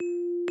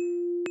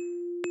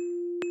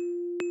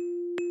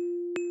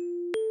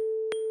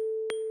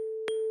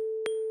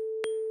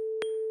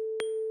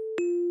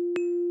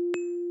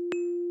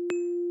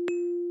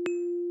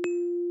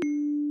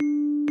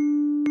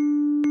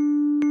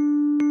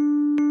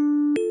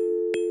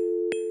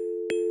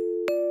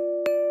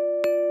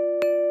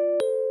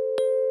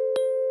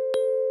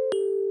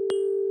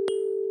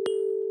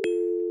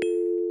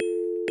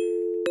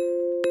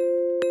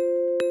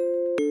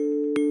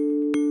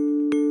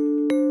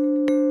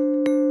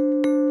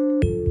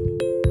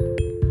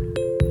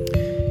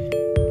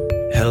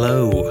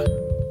Hello,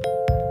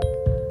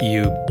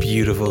 you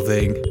beautiful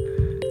thing.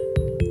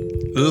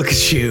 Look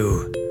at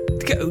you.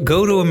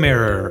 Go to a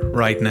mirror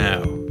right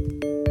now.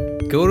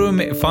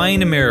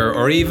 Find a mirror,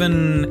 or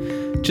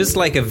even just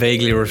like a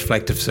vaguely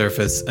reflective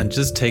surface, and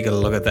just take a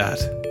look at that.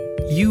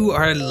 You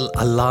are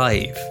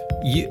alive.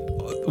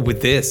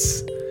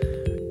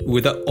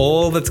 With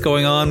all that's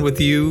going on with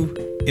you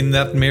in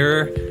that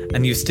mirror,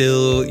 and you're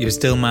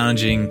still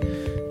managing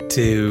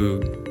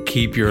to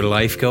keep your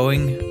life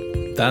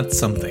going. That's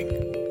something,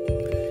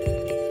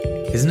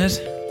 isn't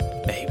it?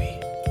 Maybe.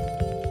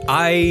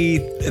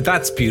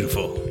 That's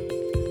beautiful.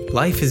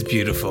 Life is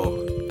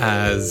beautiful,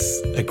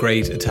 as a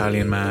great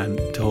Italian man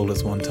told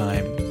us one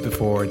time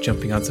before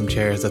jumping on some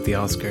chairs at the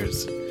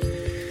Oscars.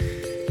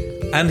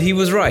 And he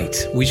was right.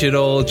 We should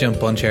all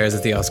jump on chairs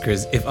at the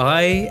Oscars. If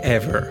I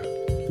ever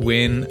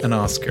win an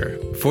Oscar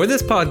for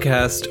this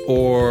podcast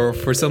or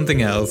for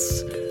something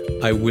else,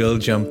 I will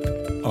jump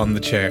on the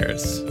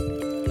chairs.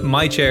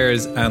 My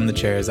chairs and the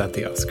chairs at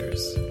the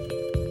Oscars.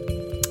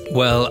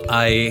 Well,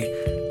 I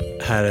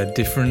had a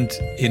different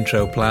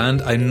intro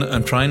planned.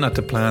 I'm trying not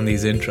to plan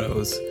these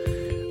intros,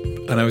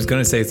 and I was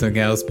going to say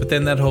something else, but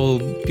then that whole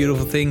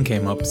beautiful thing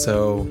came up,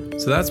 so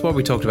that's what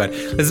we talked about.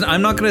 Listen,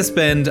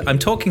 I'm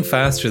talking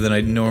faster than I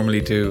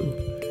normally do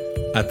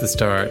at the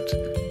start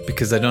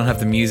because I don't have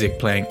the music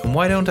playing. And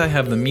why don't I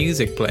have the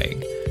music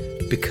playing?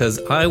 Because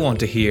I want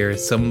to hear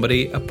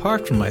somebody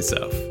apart from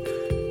myself.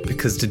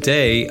 Because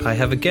today I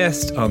have a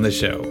guest on the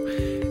show.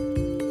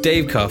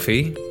 David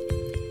Coffey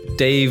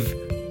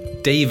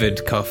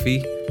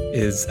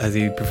is, as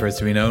he prefers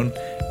to be known.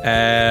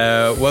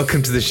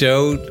 Welcome to the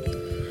show,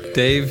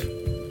 Dave.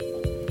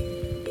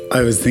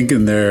 I was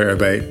thinking there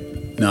about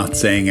not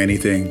saying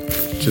anything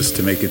just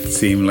to make it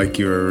seem like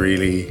you were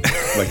really,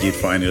 like you'd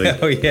finally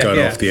got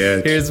off the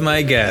edge. Here's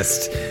my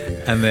guest.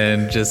 And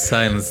then just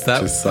silence.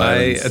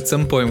 At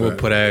some point we'll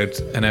put out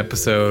an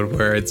episode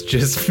where it's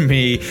just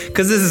me,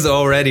 because this is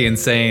already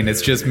insane.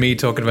 It's just me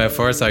talking about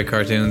Far Side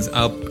cartoons.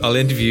 I'll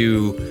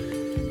interview.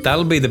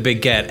 That'll be the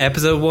big get.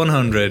 Episode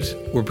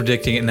 100. We're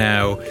predicting it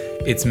now.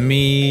 It's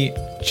me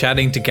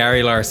chatting to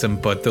Gary Larson,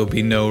 but there'll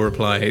be no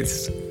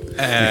replies.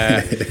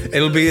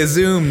 It'll be a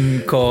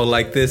Zoom call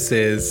like this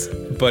is,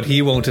 but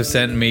he won't have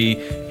sent me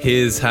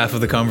his half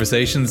of the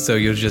conversation, so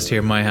you'll just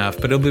hear my half.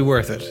 But it'll be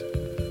worth it.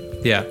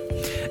 Yeah.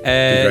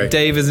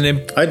 Dave is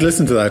I'd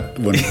listen to that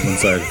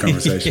one-sided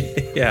conversation.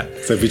 Yeah.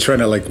 So I'd be trying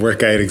to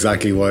work out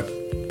exactly what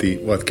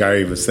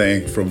Gary was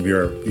saying from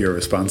your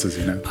responses,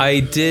 you know. I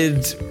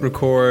did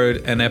record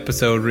an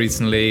episode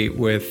recently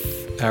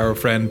with our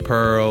friend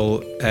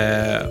Pearl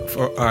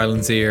for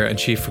Ireland's Ear, and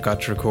she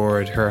forgot to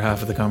record her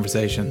half of the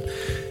conversation.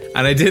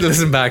 And I did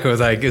listen back. I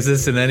was like, is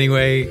this in any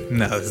way?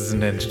 No, this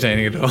isn't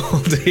entertaining at all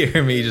to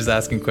hear me just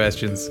asking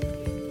questions.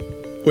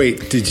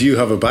 Wait, did you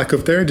have a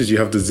backup there? Did you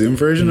have the Zoom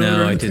version?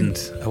 No, I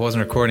didn't. I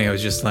wasn't recording. I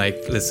was just like,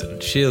 listen,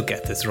 she'll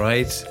get this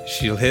right.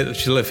 She'll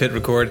have hit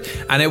record.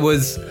 And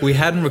we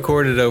hadn't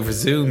recorded over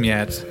Zoom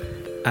yet.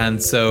 And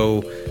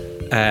so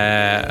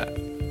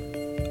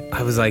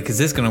I was like, is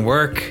this going to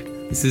work?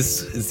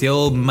 Is the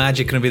old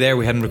magic going to be there?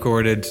 We hadn't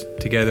recorded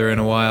together in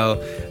a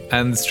while.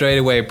 And straight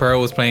away,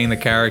 Pearl was playing the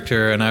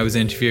character and I was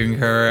interviewing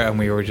her, and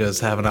we were just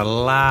having a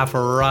laugh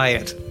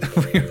riot.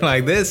 We were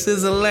like, this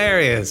is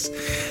hilarious.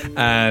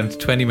 And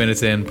 20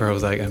 minutes in, Pearl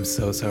was like, I'm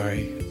so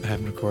sorry, I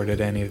haven't recorded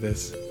any of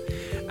this.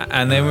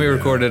 And then we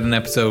recorded an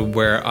episode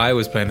where I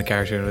was playing the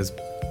character, and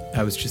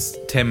I was just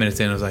 10 minutes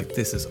in, I was like,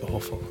 this is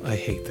awful, I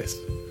hate this.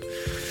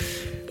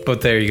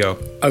 But there you go.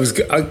 I was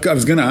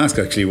going to ask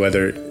actually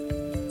whether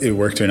it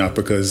worked or not,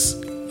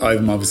 because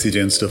I'm obviously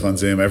doing stuff on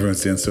Zoom,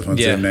 everyone's doing stuff on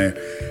Zoom now.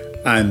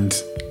 And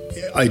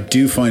I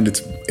do find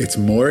it's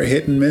more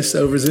hit and miss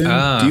over Zoom.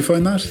 Do you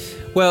find that?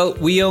 Well,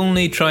 we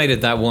only tried it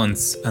that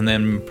once, and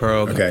then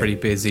Pearl got pretty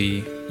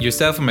busy.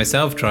 Yourself and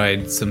myself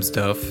tried some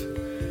stuff.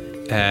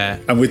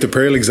 And with the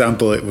Pearl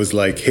example, it was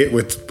like hit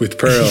with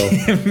Pearl,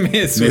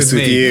 miss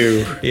with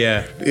you.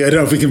 Yeah. I don't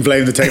know if we can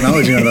blame the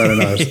technology on that or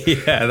not.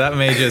 Yeah, that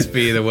may just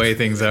be the way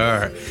things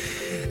are.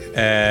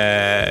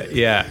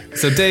 Yeah.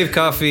 So Dave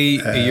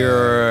Coffey,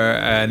 you're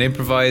an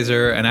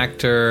improviser, an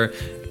actor,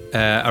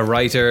 a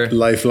writer.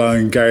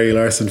 Lifelong Gary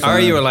Larson fan. Are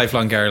you a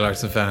lifelong Gary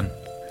Larson fan?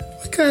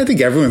 I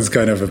think everyone's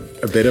kind of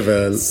a bit of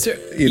a,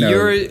 lifelong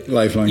Gary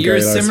Larson. You're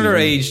a similar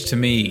age to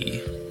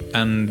me,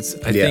 and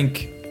I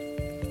think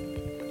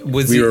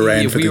we were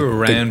around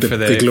for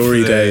the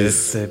glory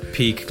days, the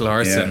peak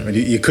Larson. Yeah,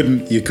 you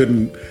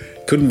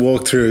couldn't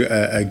walk through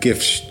a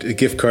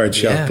gift card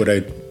shop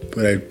without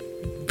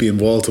being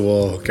wall to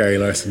wall Gary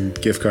Larson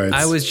gift cards.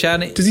 I was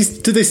chatting. Do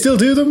they still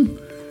do them?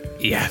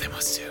 Yeah, they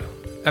must do.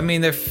 I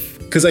mean, they're.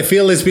 Because I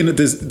feel there's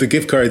the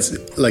gift cards,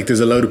 like there's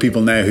a load of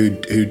people now who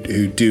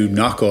do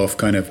knockoff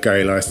kind of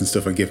Gary Larson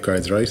stuff on gift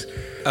cards, right?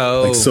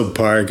 Oh, like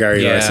subpar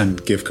Gary Larson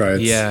gift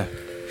cards. Yeah.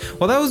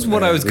 Well, that was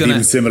what I was going to...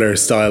 Even similar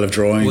style of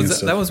drawing and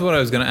stuff. That was what I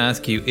was going to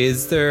ask you.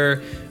 Is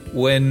there,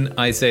 when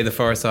I say The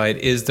Far Side,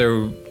 is there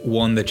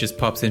one that just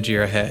pops into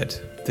your head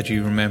that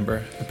you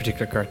remember, a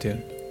particular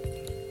cartoon?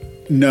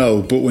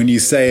 No, but when you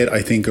say it,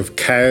 I think of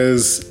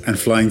cows and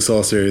flying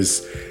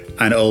saucers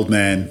and old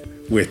men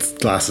with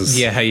glasses.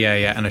 Yeah,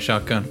 and a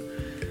shotgun.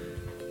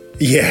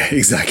 Yeah,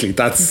 exactly.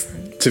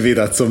 To me,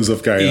 that sums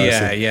up Gary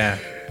Larson. Yeah.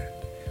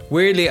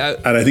 Weirdly,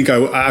 and I think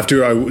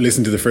after I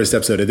listened to the first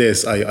episode of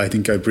this, I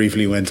think I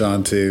briefly went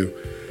on to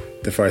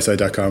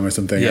thefireside.com or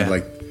something,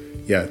 and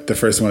the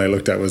first one I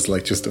looked at was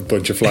like just a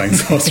bunch of flying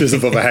saucers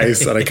above a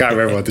house, and I can't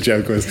remember what the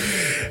joke was.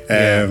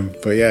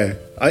 But yeah,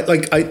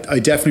 I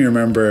definitely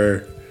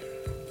remember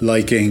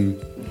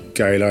liking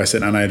Gary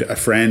Larson, and I had a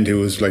friend who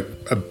was like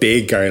a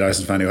big Gary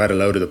Larson fan who had a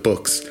load of the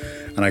books,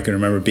 and I can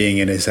remember being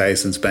in his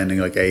house and spending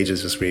like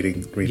ages just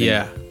reading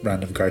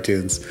random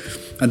cartoons.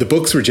 And the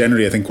books were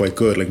generally, I think, quite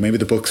good. Like maybe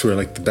the books were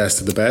like the best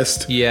of the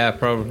best. Yeah,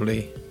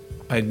 probably.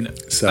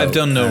 I've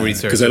done no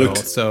research I at looked,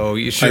 all,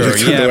 so sure. I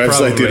looked on the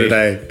website the other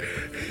day.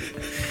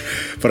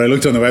 But I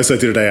looked on the website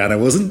the other day and I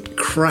wasn't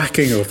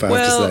cracking up, I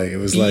have to say. It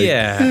was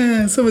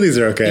like, some of these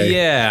are okay.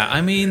 Yeah,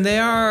 I mean, they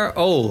are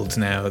old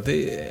now.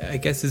 I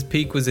guess his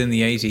peak was in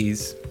the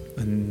 80s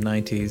and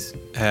 90s.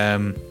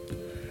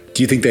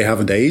 Do you think they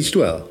haven't aged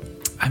well?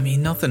 I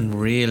mean, nothing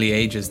really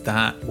ages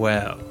that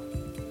well.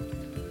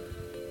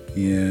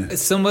 Yeah.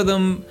 Some of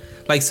them,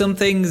 like some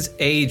things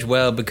age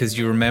well because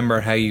you remember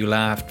how you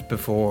laughed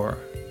before.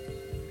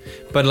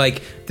 But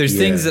like, there's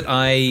things that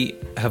I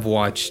have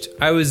watched.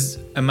 I was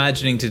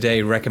imagining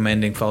today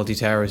recommending Fawlty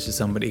Towers to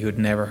somebody who'd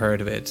never heard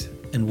of it,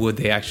 and would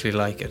they actually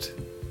like it?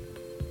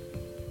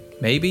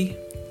 Maybe.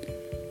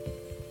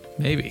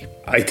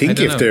 I think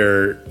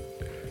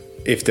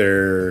if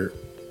they're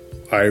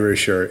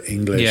Irish or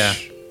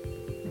English,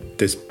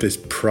 there's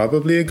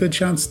probably a good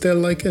chance they'll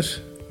like it.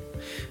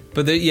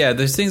 But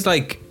there's things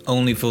like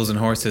Only Fools and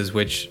Horses,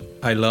 which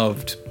I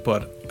loved,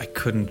 but I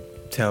couldn't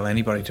tell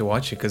anybody to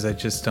watch it because I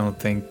just don't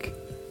think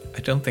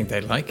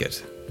they'd like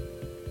it.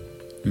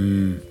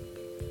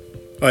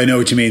 I know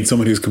what you mean.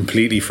 Someone who's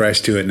completely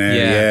fresh to it now.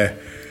 Yeah.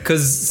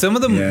 Because some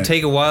of them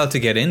take a while to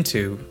get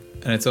into,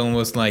 and it's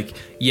almost like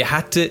you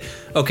had to.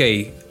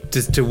 Okay,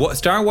 to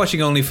start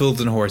watching Only Fools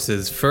and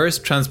Horses,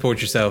 first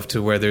transport yourself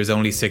to where there's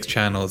only 6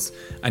 channels,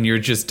 and you're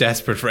just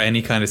desperate for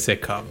any kind of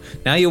sitcom.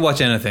 Now you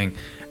watch anything,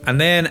 and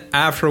then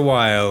after a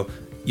while,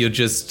 you'll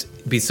just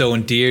be so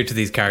endeared to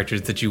these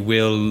characters that you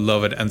will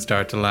love it and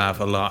start to laugh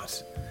a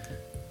lot.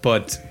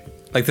 But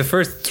like the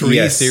first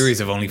 3 series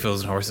of Only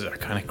Fools and Horses are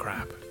kind of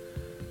crap.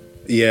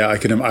 Yeah, I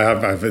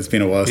have. It's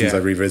been a while since I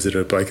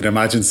revisited it, but I can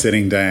imagine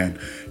sitting down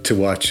to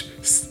watch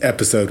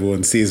episode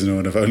 1, season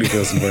 1 of Only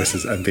Fools and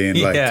Horses and being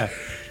like,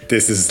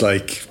 "This is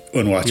like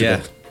unwatchable."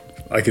 Yeah.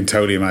 I can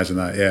totally imagine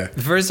that. Yeah,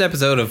 the first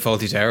episode of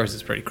Fawlty Towers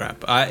is pretty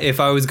crap. If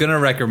I was going to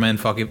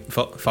recommend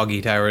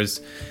Foggy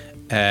Towers,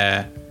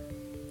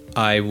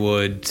 I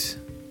would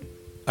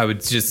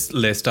just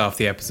list off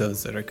the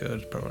episodes that are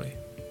good, probably.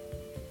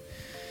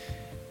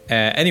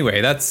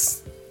 Anyway,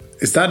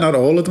 is that not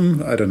all of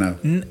them? I don't know.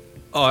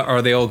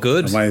 Are they all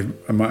good?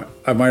 Am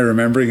I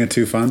remembering it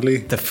too fondly?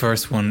 The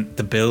first one,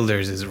 The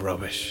Builders, is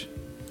rubbish.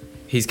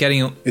 He's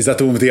getting. Is that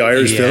the one with the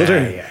Irish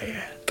builder? Yeah.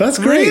 That's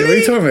great. Really? What are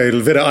you talking about? A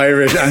little bit of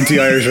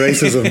anti-Irish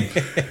racism.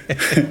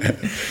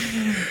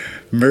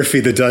 Murphy,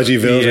 the dodgy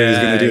builder, is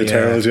going to do a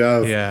terrible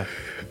job. Yeah.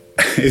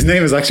 His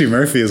name is actually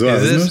Murphy as well,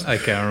 isn't it? I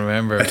can't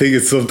remember. I think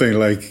it's something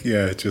like,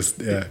 I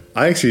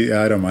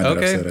don't mind that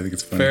episode. I think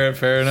it's funny.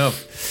 Fair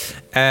enough.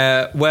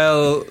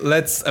 Well,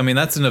 that's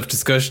enough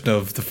discussion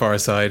of The Far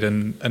Side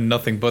and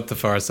nothing but The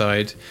Far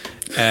Side.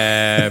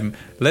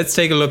 Let's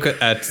take a look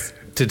at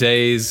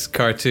today's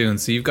cartoon.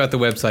 So you've got the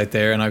website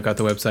there and I've got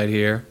the website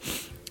here.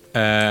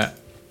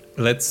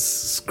 Let's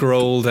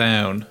scroll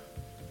down.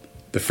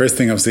 The first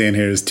thing I'm seeing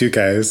here is 2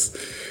 cows.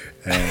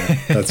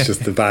 That's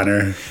just the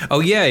banner. Oh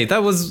yeah,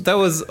 that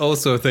was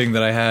also a thing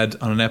that I had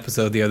on an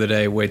episode the other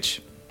day,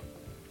 which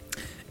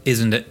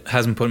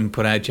hasn't been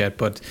put out yet,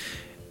 but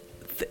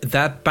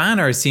that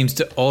banner seems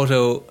to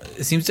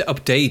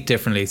update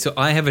differently. So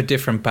I have a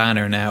different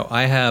banner now.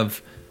 I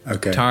have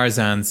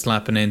Tarzan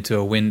slapping into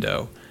a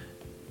window,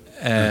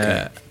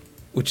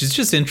 which is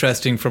just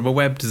interesting from a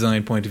web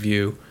design point of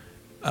view.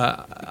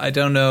 I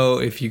don't know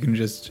if you can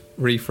just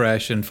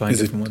refresh and find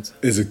different ones.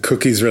 Is it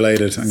cookies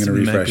related? I'm going to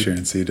refresh here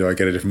and see. Do I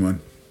get a different one?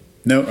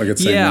 No, I get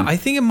the same one. I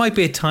think it might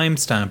be a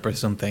timestamp or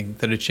something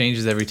that it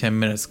changes every 10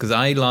 minutes because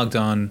I logged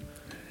on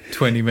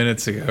 20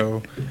 minutes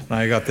ago and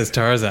I got this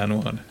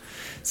Tarzan one.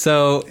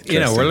 So,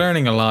 we're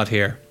learning a lot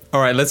here.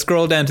 All right, let's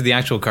scroll down to the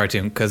actual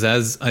cartoon because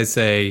as I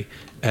say,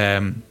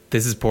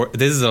 this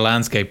is a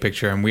landscape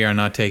picture and we are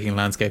not taking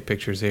landscape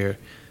pictures here.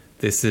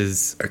 This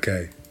is...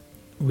 Okay.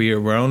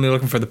 We're only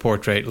looking for the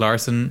portrait.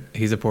 Larson,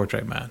 he's a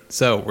portrait man.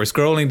 So we're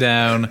scrolling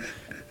down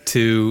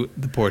to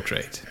the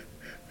portrait.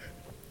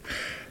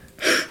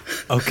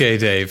 Okay,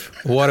 Dave,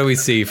 what do we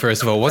see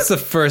first of all? What's the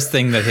first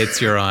thing that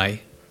hits your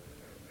eye?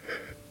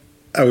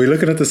 Are we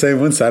looking at the same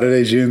one?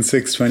 Saturday, June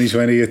 6,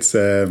 2020. It's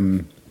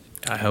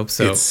I hope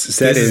so. This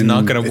is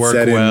not going to work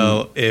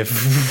well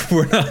if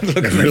we're not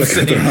looking at the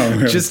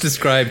same. Just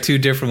describe 2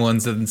 different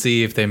ones and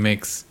see if they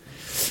mix.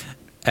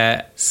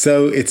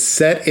 So it's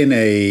set in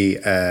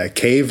a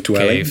cave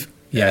dwelling.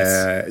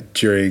 Yes.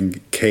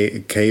 During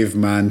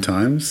caveman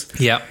times.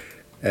 Yeah.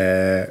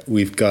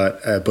 We've got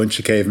a bunch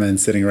of cavemen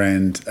sitting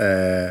around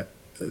the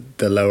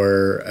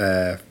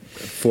lower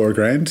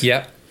foreground.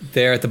 Yeah.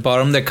 They're at the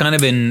bottom. They're kind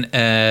of in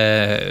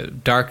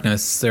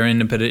darkness. They're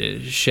in a bit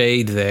of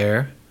shade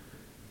there.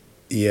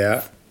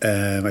 Yeah.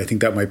 I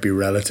think that might be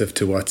relative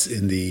to what's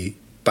in the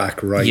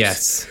back right.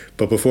 Yes.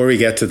 But before we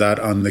get to that,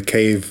 on the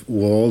cave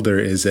wall, there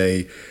is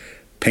a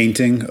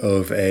painting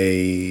of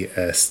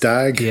a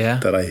stag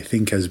that I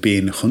think has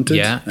been hunted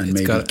and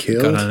maybe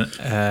killed.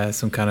 Got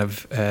some kind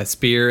of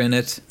spear in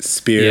it.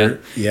 Spear,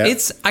 yeah.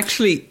 It's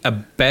actually a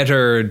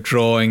better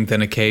drawing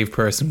than a cave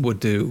person would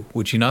do.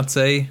 Would you not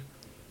say?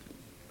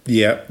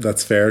 Yeah,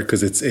 that's fair,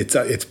 because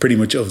it's pretty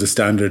much of the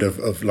standard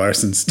of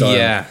Larson's style.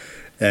 Yeah.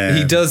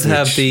 He does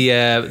have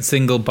the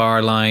single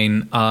bar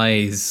line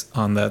eyes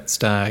on that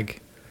stag.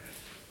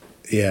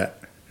 Yeah.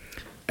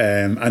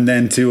 And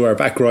then to our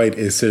back right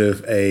is sort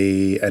of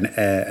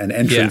an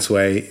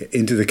entranceway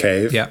into the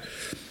cave. Yeah.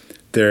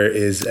 There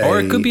is or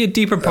it could be a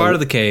deeper part of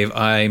the cave,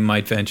 I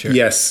might venture.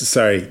 Yes,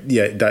 sorry.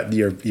 Yeah, that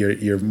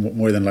you're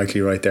more than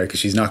likely right there, because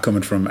she's not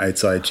coming from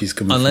outside, she's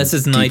coming unless from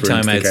it's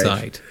nighttime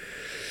outside. Cave.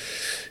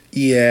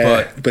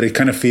 Yeah, but it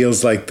kind of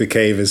feels like the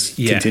cave is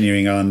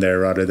continuing on there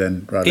rather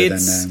than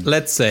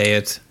let's say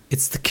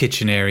it's the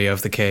kitchen area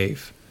of the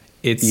cave.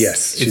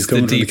 She's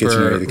coming from the kitchen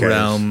area of the cave.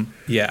 Realm.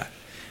 Yeah.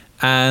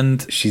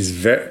 And she's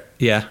very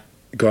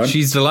go on.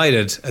 She's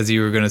delighted, as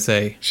you were going to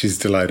say. She's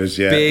delighted,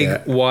 yeah.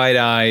 Big wide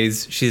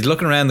eyes. She's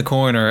looking around the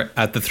corner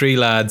at the three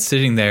lads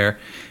sitting there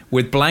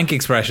with blank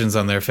expressions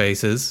on their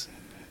faces.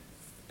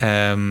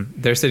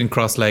 They're sitting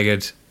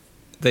cross-legged.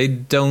 They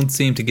don't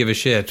seem to give a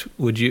shit.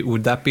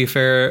 Would that be a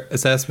fair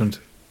assessment?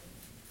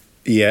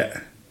 Yeah.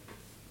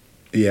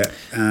 Yeah.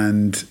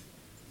 And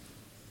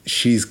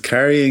she's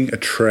carrying a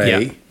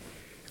tray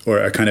or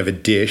a kind of a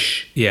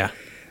dish. Yeah.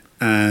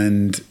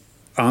 And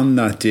on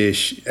that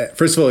dish,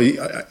 first of all,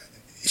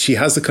 she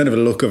has the kind of a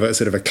look of a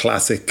sort of a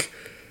classic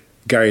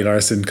Gary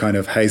Larson kind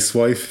of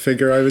housewife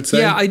figure, I would say.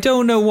 Yeah, I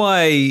don't know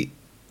why,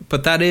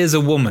 but that is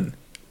a woman.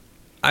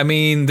 I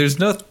mean, there's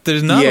not a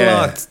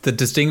lot that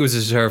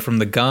distinguishes her from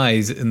the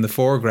guys in the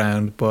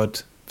foreground,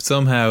 but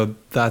somehow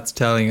that's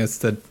telling us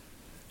that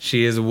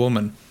she is a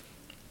woman.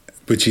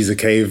 But she's a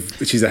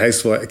housewife. She's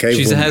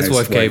a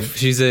housewife. Cave.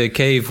 She's a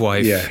cave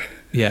wife.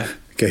 Yeah.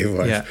 Cave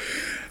wife. Yeah.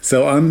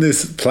 So on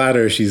this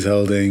platter she's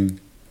holding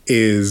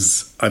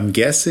is, I'm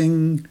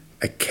guessing,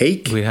 a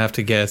cake. We'd have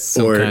to guess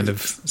some kind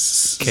of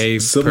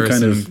cave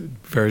kind of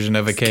version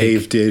of a cake.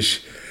 Cave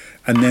dish.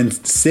 And then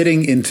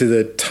sitting into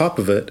the top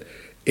of it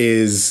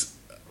is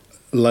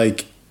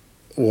like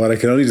what I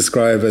can only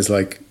describe as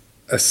like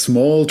a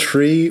small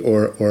tree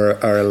or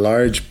a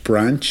large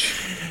branch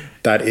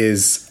that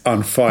is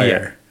on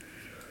fire.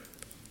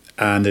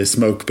 Yeah. And there's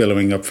smoke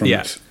billowing up from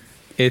it.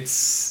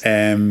 It's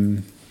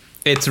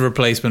a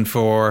replacement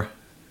for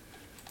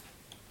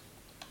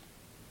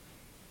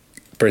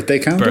birthday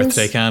candles.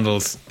 Birthday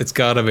candles. It's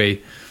gotta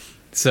be.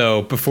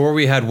 So before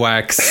we had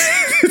wax,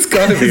 it's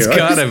gotta be. It's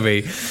gotta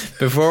be.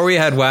 Before we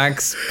had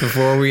wax,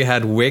 before we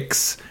had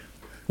wicks,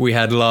 we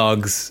had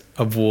logs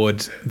of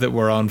wood that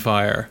were on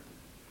fire.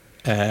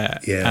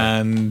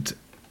 And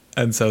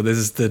so this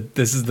is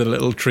the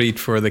little treat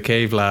for the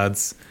cave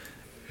lads.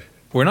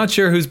 We're not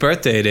sure whose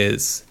birthday it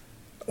is.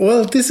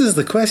 Well, this is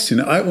the question.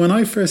 When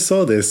I first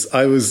saw this,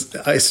 I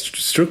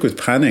struck with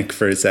panic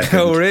for a second.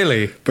 Oh,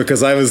 really?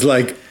 Because I was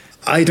like,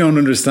 I don't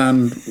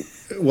understand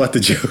what the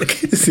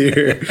joke is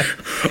here.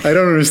 I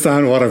don't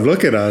understand what I'm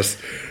looking at.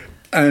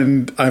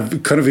 And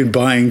I've kind of been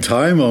buying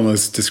time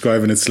almost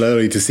describing it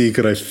slowly to see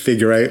could I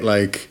figure out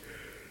like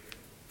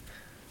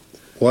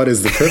what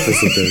is the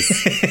purpose of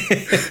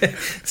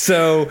this.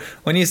 So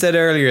when you said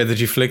earlier that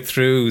you flicked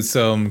through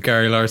some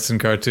Gary Larson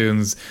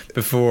cartoons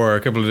before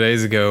a couple of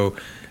days ago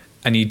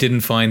and you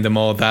didn't find them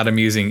all that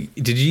amusing,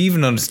 did you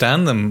even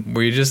understand them?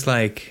 Were you just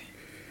like,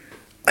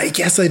 I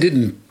guess I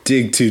didn't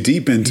dig too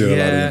deep into a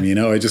lot of them, you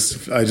know. I just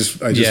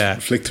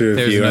flicked through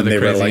a few and they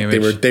were like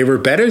they were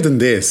better than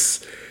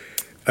this.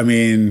 I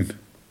mean,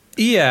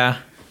 yeah.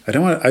 I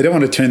don't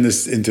want to turn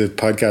this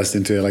podcast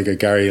into like a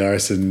Gary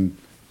Larson.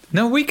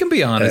 No, we can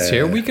be honest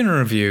here. We can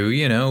review.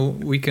 You know,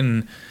 we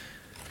can.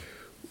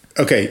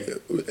 Okay,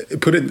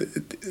 put it.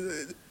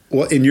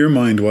 What in your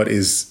mind?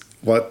 What's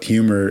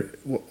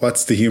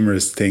the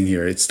humorous thing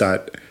here? It's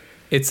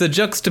a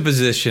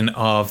juxtaposition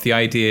of the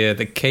idea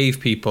that cave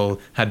people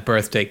had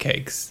birthday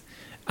cakes,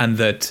 and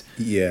that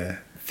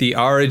the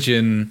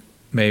origin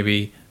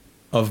maybe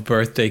of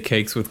birthday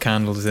cakes with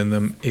candles in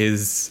them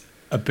is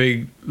a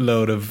big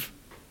load of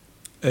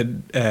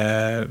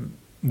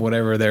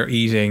whatever they're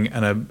eating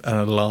and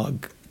a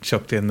log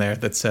chucked in there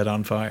that's set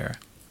on fire.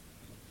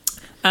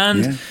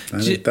 And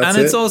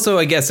it's also,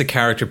 I guess, a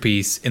character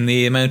piece in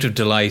the amount of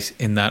delight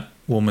in that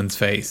woman's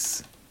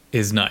face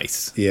is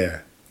nice.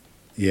 Yeah.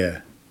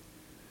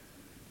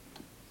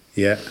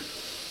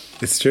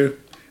 It's true.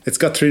 It's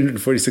got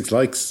 346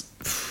 likes.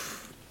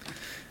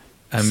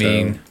 I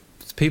mean,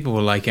 people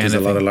will like anything.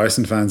 There's a lot of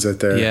Larson fans out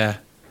there. Yeah.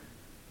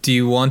 Do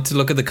you want to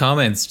look at the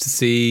comments to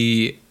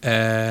see?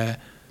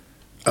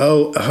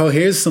 Oh,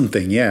 here's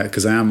something. Yeah,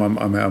 because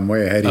I'm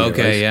way ahead of you.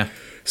 Okay, right? yeah.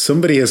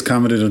 Somebody has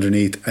commented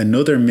underneath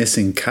another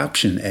missing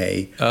caption.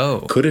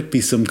 Oh. Could it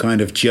be some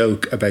kind of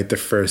joke about the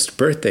first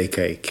birthday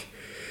cake?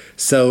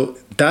 So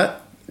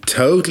that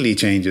totally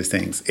changes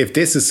things. If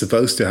this is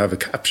supposed to have a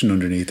caption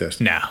underneath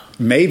it, No.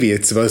 maybe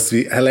it's supposed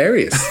to be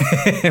hilarious.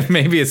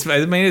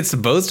 It's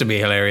supposed to be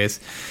hilarious.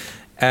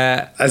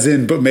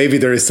 But maybe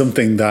there is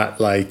something that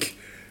like,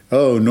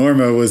 oh,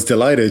 Norma was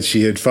delighted.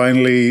 She had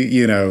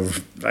finally, I'm not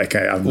going to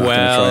try and make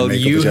up a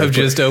you joke, have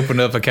just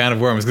opened up a can of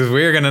worms because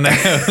we're going to now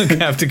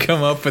have to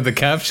come up with a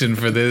caption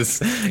for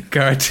this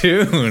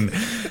cartoon.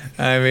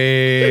 I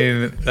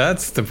mean,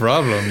 that's the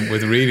problem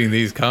with reading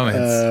these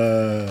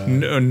comments.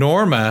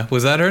 Norma,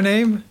 was that her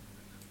name?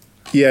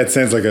 Yeah, it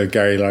sounds like a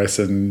Gary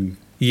Larson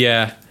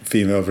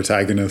female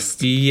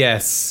protagonist.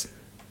 Yes.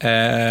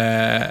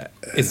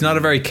 It's not a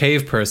very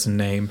cave person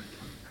name.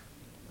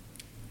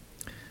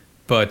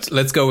 But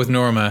let's go with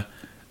Norma.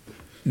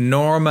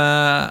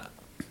 Norma.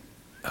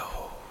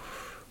 Oh,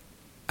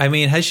 I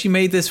mean, has she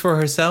made this for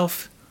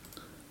herself?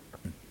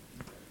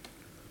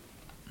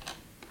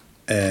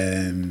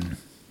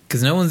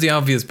 Because no one's the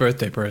obvious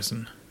birthday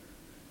person.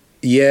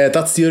 Yeah,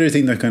 that's the other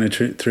thing that kind of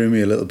threw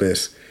me a little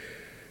bit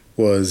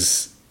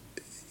was,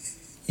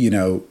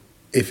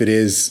 if it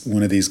is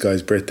one of these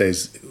guys'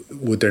 birthdays,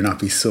 would there not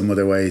be some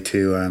other way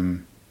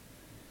to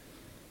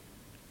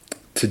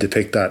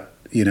depict that,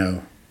 in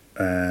a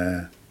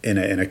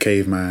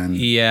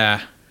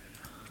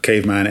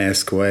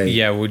caveman-esque way?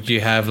 Yeah, would you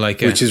have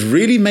which is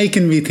really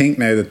making me think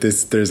now that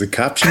there's a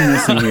caption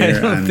missing here.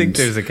 I don't think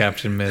there's a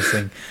caption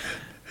missing.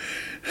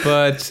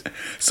 But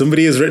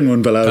somebody has written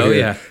one below here.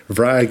 Yeah.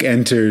 Vrag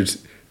entered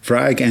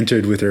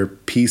with her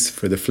piece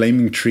for the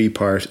flaming tree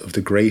part of the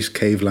Great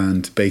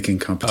Caveland baking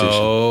competition.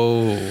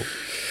 Oh,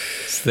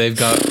 so they've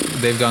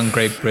gone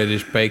Great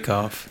British Bake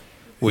Off,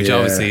 which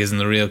obviously isn't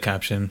the real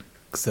caption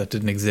because that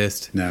didn't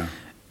exist. No.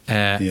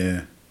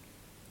 I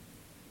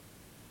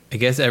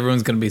guess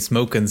everyone's going to be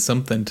smoking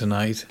something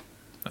tonight.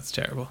 That's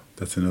terrible.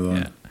 That's another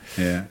one.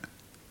 Yeah.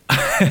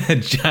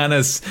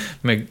 Janice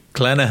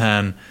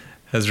McClenahan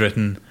has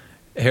written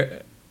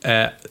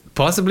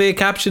possibly a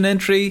caption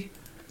entry.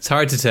 It's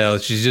hard to tell.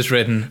 She's just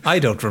written, I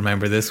don't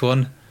remember this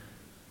one,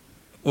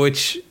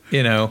 which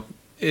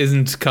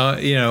isn't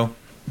giving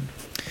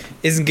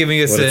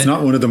us. Well, it's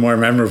not one of the more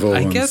memorable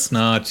ones. I guess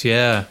not.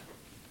 Yeah.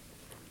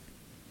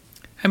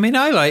 I mean,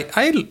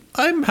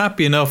 I'm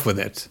happy enough with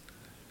it.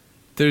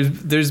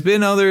 There's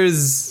been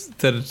others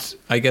that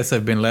I guess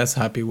I've been less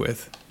happy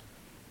with,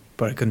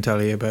 but I couldn't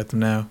tell you about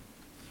them now.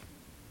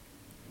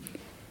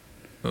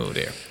 Oh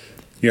dear.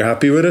 You're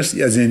happy with it?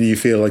 As in you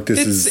feel like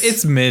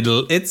it's middle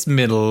of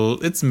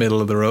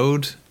the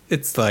road.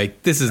 It's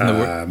like this isn't the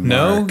worst.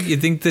 No, you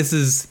think this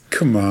is?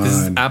 Come on, this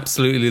is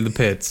absolutely the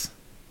pits.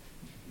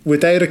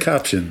 Without a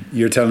caption,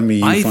 you're telling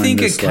me I find think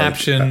this a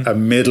caption a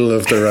middle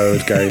of the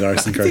road Gary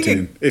Larson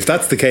cartoon. If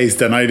that's the case,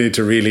 then I need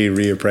to really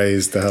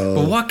reappraise the whole.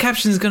 But what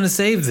caption is going to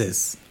save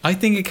this? I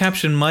think a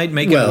caption might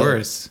make it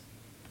worse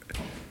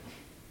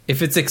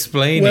if it's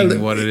explaining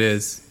what it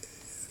is.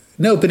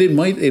 No, but it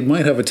might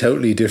have a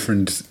totally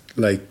different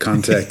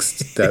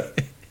context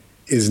that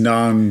is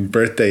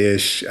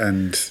non-birthday-ish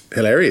and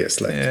hilarious.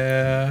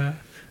 Yeah,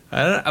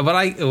 I don't know,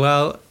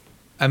 but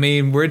I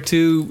mean, we're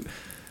two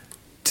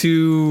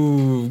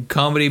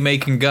comedy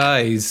making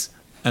guys,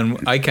 and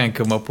I can't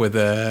come up with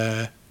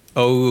a.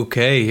 Oh,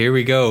 okay, here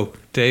we go.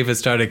 Dave has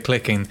started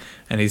clicking,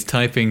 and he's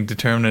typing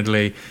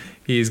determinedly.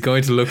 He's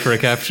going to look for a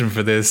caption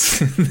for this.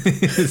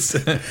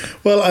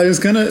 Well, I was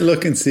going to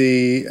look and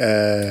see.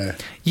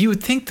 You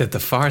would think that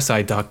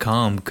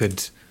thefarside.com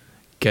could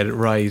get it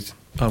right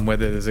on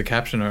whether there's a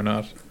caption or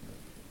not.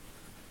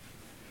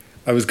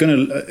 I was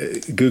going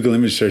to Google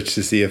image search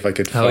to see if I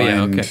could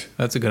find. Okay,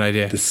 that's a good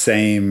idea. The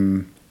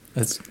same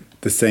one,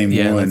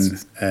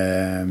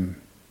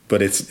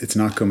 but it's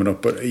not coming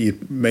up. But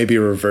maybe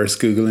a reverse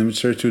Google image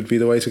search would be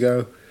the way to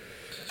go.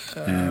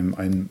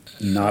 I'm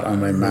not on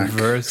my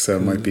Mac, so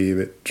it might be a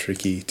bit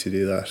tricky to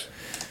do that.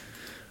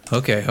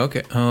 Okay.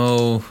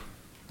 Oh,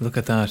 look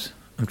at that!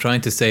 I'm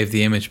trying to save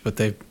the image, but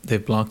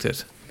they've blocked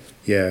it.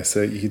 Yeah,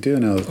 so you can do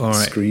an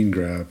screen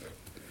grab.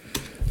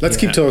 Let's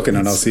keep talking,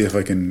 and I'll see if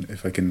I can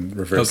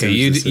reverse. Okay,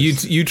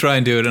 you try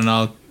and do it, and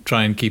I'll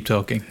try and keep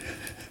talking.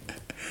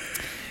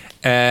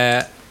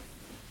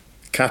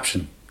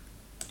 Caption.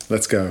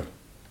 Let's go.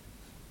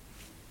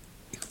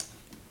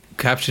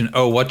 Caption.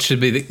 Oh, what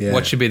should be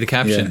the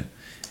caption?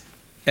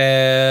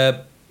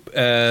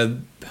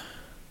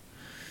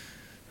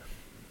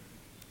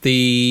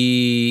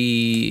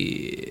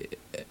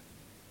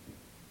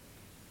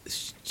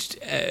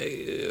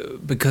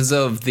 Because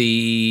of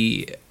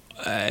the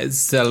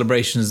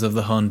celebrations of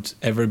the hunt,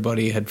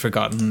 everybody had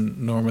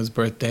forgotten Norma's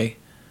birthday,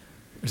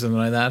 or something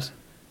like that.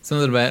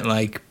 Something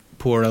about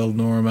poor old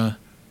Norma.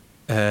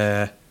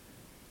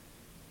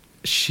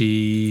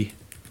 She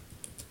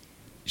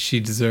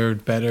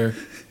deserved better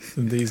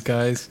than these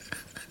guys.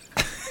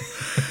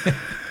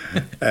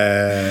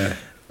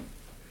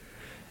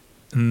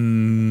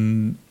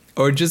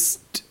 Or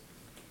just,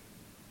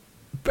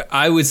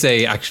 I would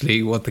say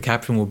actually what the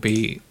caption would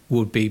be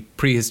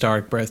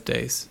prehistoric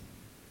birthdays.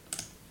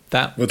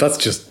 Well, that's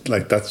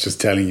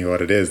just telling you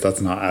what it is.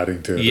 That's not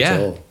adding to it at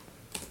all.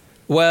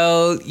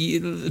 Well,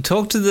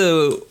 talk to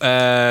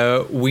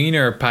the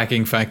Wiener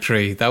Packing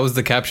Factory. That was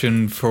the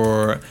caption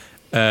for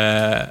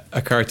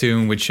a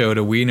cartoon which showed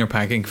a Wiener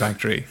Packing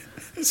Factory.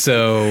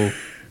 So,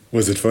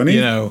 was it funny?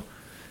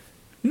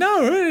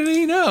 Not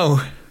really,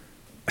 no.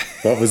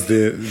 What was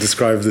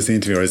describe the scene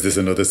to me, or is this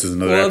another episode?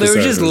 Well, they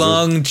were just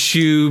long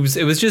tubes.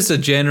 It was just a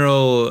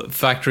general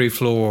factory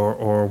floor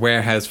or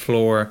warehouse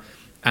floor,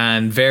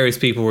 and various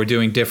people were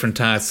doing different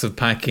tasks of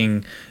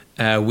packing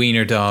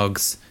wiener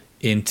dogs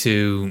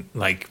into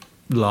like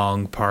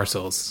long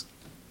parcels.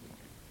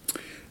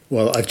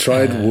 Well, I've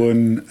tried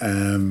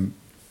one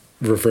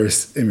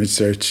reverse image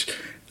search,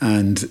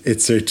 and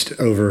it searched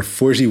over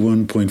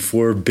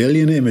 41.4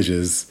 billion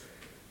images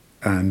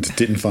and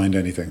didn't find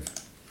anything.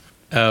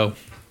 Oh.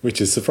 Which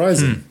is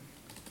surprising.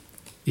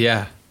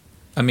 Yeah.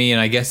 I mean,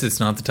 I guess it's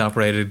not the top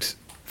rated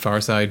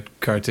Far Side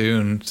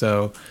cartoon,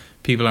 so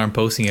people aren't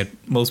posting it.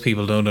 Most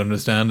people don't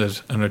understand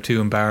it and are too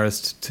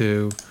embarrassed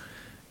to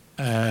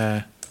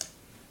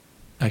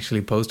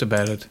actually post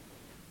about it.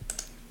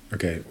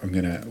 Okay, I'm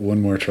going to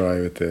one more try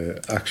with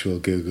the actual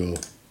Google.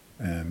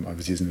 I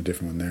was using a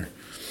different one there.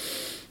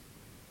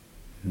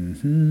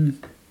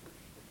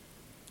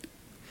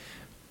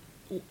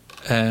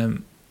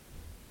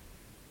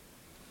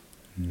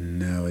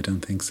 No, I don't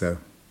think so.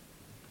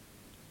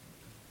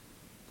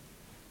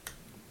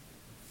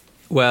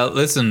 Well,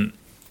 listen,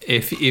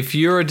 if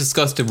you're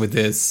disgusted with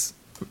this,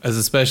 as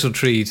a special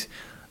treat,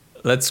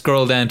 let's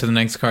scroll down to the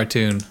next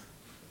cartoon.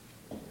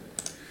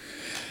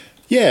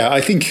 Yeah, I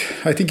think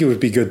it would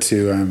be good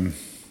to...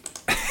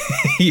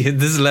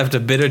 This has left a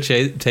bitter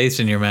taste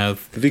in your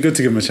mouth. It'd be good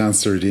to give him a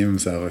chance to redeem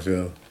himself, I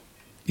feel.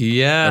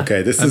 Yeah.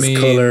 Okay, this is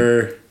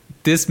colour.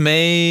 This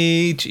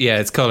may... Yeah,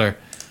 it's colour.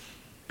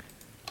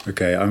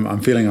 Okay,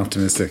 I'm feeling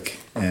optimistic.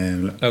 Let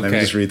me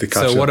just read the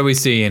caption. So what are we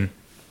seeing?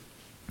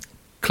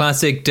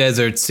 Classic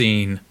desert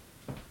scene.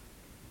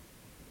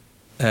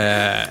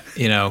 That's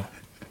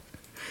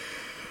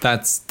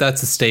a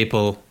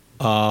staple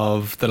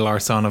of the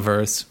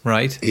Larsoniverse,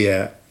 right?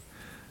 Yeah.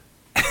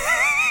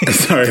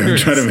 Sorry, I'm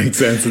trying to make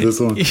sense of this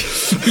one.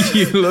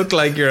 You look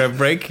like you're at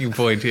breaking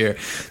point here.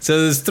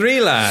 So there's three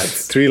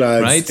lads.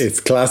 Right? It's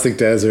classic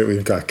desert.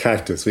 We've got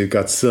cactus. We've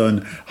got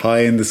sun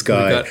high in the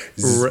sky.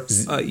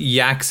 We've got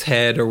yak's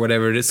head or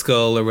whatever it is,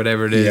 skull or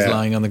whatever it is,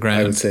 lying on the ground.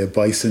 I would say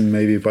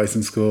maybe a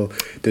bison skull.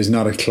 There's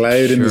not a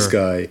cloud in the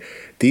sky.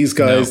 These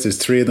guys, there's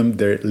three of them.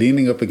 They're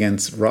leaning up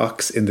against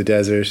rocks in the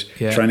desert,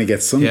 trying to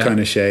get some kind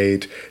of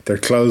shade. Their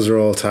clothes are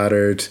all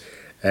tattered.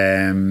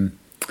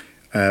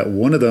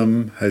 One of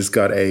them has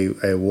got a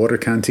water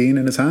canteen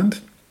in his hand.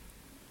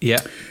 Yeah.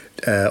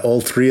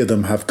 All three of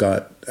them have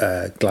got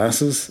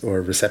glasses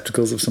or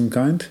receptacles of some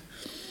kind.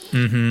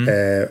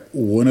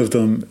 One of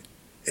them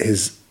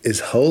is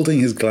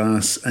holding his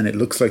glass, and it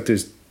looks like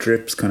there's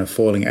drips kind of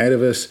falling out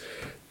of it.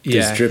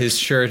 His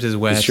shirt is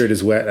wet. His shirt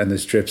is wet, and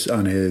there's drips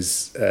on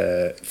his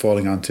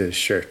falling onto his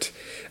shirt,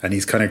 and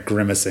he's kind of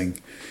grimacing.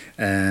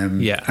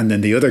 And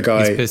then the other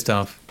guy, he's pissed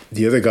off.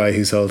 The other guy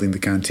who's holding the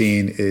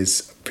canteen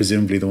is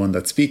presumably the one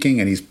that's speaking,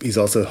 and he's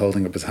also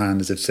holding up his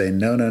hand as if saying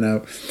no.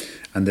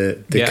 And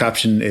the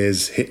caption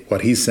is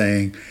what he's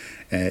saying.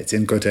 It's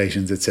in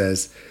quotations. It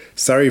says,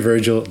 "Sorry,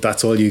 Virgil,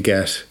 that's all you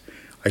get.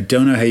 I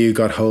don't know how you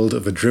got hold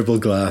of a dribble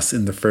glass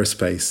in the first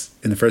place,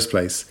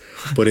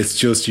 but it's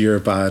just your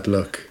bad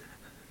luck."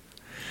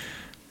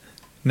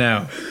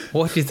 Now,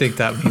 what do you think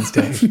that means,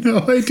 Dave? No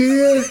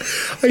idea.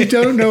 I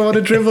don't know what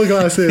a dribble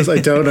glass is. I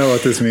don't know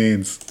what this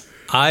means.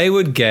 I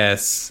would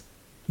guess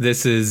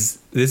this is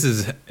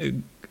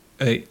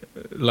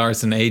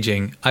Larson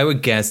aging. I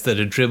would guess that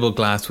a dribble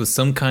glass was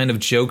some kind of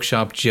joke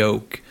shop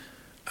joke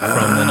from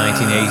the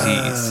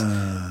 1980s,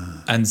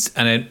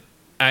 and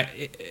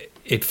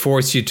it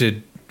forced you to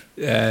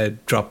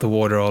drop the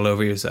water all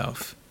over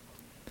yourself.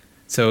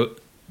 So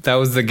that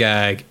was the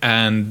gag,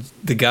 and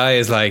the guy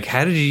is like,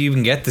 "How did you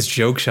even get this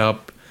joke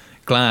shop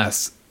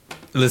glass?"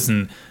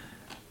 Listen,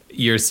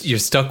 you're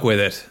stuck with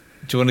it.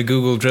 Do you want to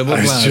Google dribble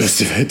glass? I was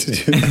just about to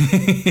do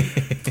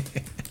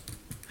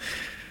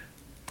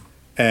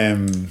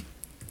that.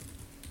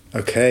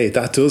 Okay,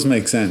 that does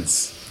make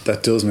sense.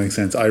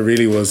 I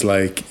really was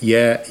like,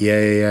 yeah,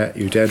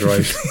 you're dead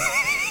right.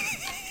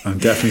 I'm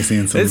definitely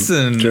seeing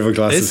some dribble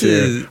glasses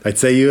here. I'd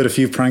say you had a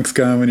few pranks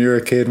going when you were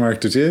a kid, Mark,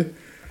 did you?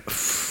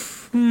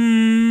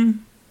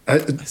 I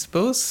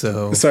suppose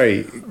so.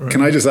 Sorry,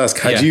 can I just ask,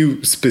 had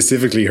you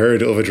specifically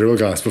heard of a dribble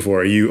glass before?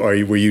 Were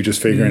you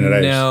just figuring it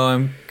out? No,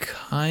 I'm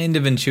kind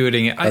of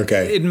intuiting it.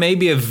 Okay. It may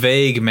be a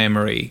vague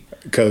memory.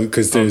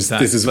 Because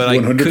this is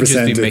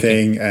 100% a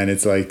thing, and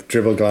it's like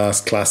dribble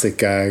glass, classic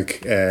gag.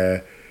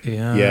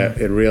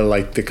 It real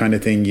like the kind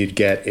of thing you'd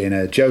get in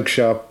a joke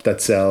shop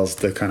that sells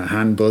the kind of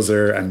hand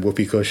buzzer and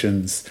whoopee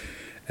cushions.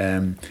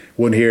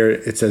 One here,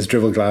 it says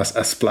dribble glass,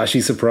 a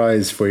splashy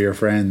surprise for your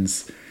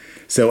friends.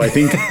 So I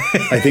think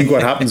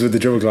what happens with the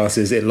dribble glass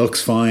is it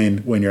looks fine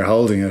when you're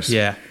holding it.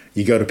 Yeah.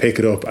 You go to pick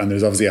it up and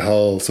there's obviously a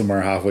hole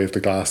somewhere halfway up the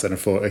glass and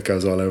it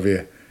goes all over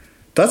you.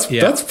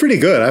 That's pretty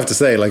good, I have to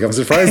say. Like, I'm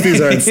surprised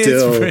these aren't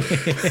still.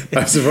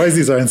 I'm surprised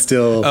these aren't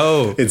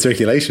still in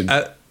circulation.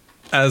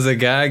 As a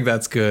gag,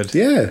 that's good.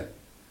 Yeah.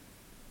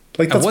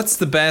 Like, what's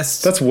the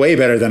best? That's way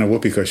better than a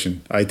whoopee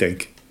cushion, I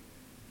think.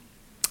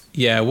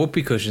 Yeah,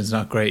 whoopee cushion's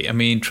not great. I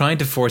mean, trying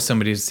to force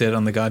somebody to sit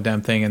on the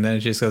goddamn thing and then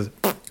it just goes.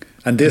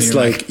 And this,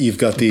 like, you've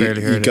got the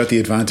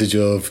advantage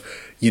of,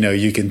 you know,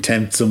 you can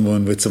tempt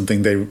someone with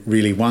something they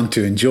really want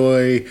to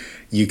enjoy.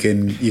 You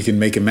can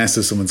make a mess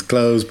of someone's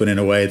clothes, but in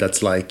a way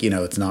that's like, you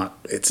know, they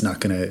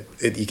can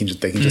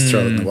just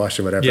throw it in the wash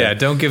or whatever. Yeah,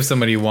 don't give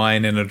somebody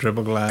wine in a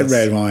dribble glass.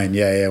 Red wine,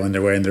 yeah, when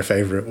they're wearing their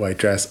favorite white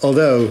dress.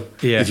 Although,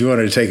 if you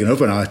wanted to take it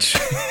up a notch.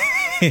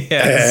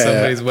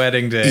 Somebody's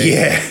wedding day.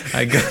 Yeah.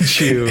 I got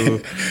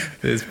you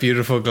this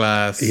beautiful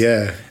glass.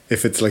 Yeah,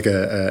 if it's like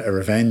a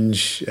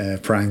revenge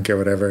prank or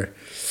whatever.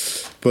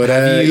 But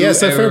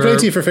so fair play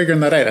to you for figuring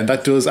that out, and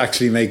that does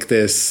actually make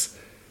this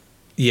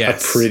a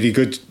pretty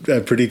good.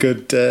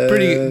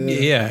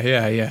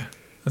 Yeah.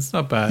 That's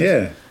not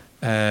bad.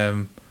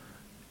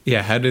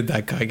 Yeah. How did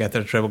that guy get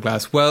their dribble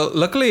glass? Well,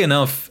 luckily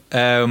enough,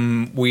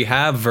 we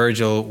have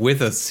Virgil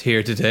with us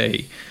here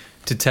today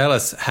to tell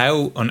us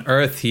how on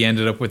earth he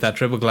ended up with that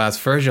dribble glass.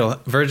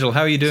 Virgil, how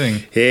are you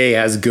doing? Hey,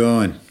 how's it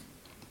going?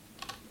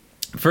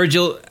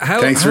 Virgil,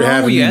 thanks for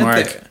having me,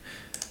 Mark.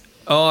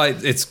 Oh,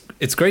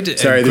 it's great to.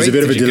 Sorry, there's a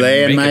bit of a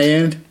delay on my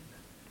end.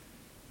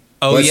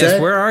 Oh, what's that?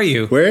 Where are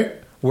you?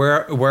 Where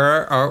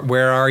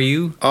are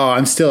you? Oh,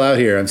 I'm still out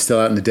here. I'm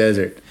still out in the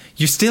desert.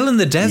 You're still in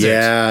the desert?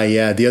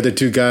 Yeah. The other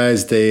two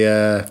guys, they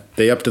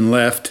upped and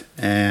left,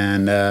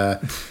 and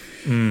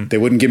they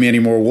wouldn't give me any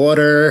more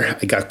water.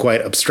 I got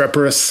quite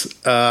obstreperous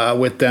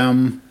with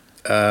them.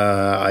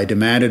 I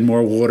demanded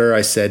more water.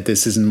 I said,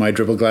 "This isn't my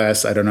dribble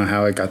glass. I don't know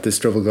how I got this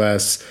dribble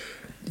glass.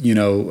 You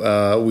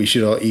know, we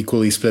should all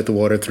equally split the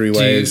water 3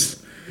 ways."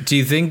 Do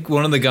you think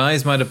one of the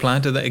guys might have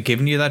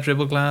given you that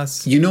dribble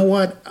glass? You know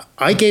what?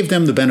 I gave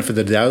them the benefit of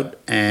the doubt,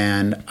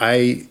 and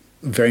I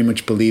very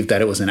much believe that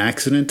it was an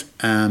accident.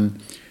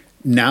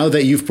 Now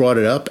that you've brought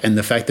it up, and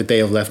the fact that they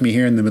have left me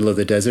here in the middle of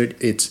the desert,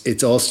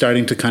 it's all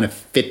starting to kind of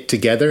fit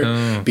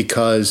together,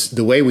 because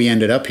the way we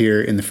ended up here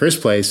in the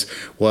first place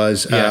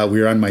was we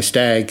were on my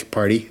stag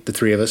party, the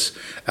three of us.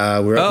 We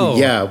were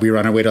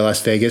on our way to Las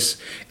Vegas.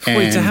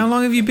 Wait, so how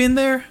long have you been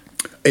there?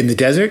 In the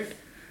desert?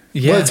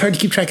 Yeah. Well, it's hard to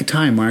keep track of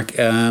time, Mark.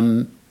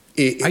 Have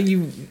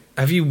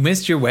you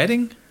missed your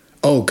wedding?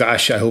 Oh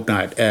gosh, I hope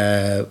not.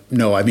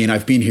 No, I mean,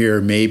 I've been here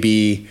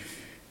maybe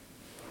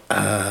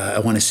I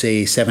want to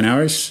say 7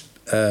 hours.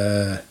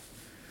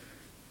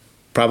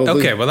 Probably.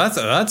 Okay, well that's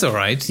all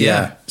right.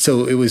 Yeah.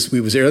 So it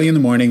was early in the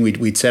morning.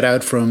 We'd set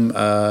out from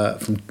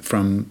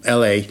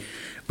LA.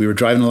 We were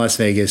driving to Las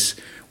Vegas.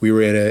 We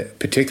were at a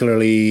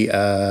particularly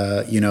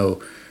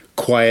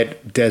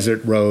quiet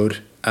desert road.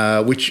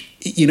 Which,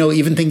 you know,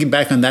 even thinking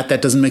back on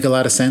that doesn't make a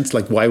lot of sense.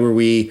 Like, why were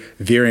we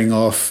veering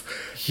off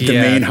the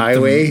main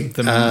highway?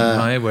 The main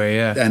highway,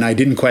 yeah. And I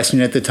didn't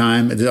question it at the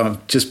time. I'm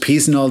just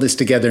piecing all this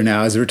together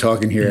now as we're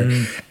talking here.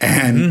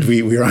 And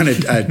we were on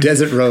a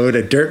desert road,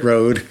 a dirt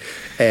road,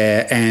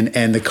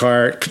 and the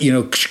car,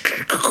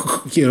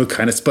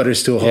 kind of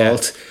sputters to a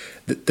halt.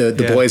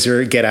 The boys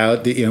get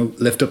out,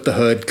 lift up the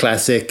hood,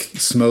 classic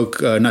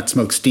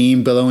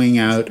steam billowing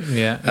out.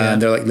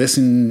 And they're like,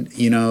 listen,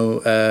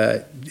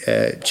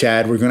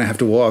 Chad, we're going to have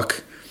to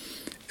walk.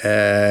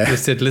 They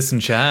said, listen,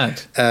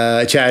 Chad.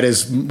 Chad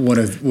is one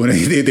of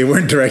they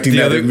weren't directing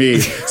that at me.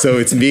 So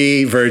it's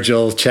me,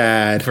 Virgil,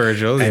 Chad,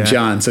 and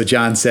John. So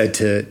John said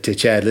to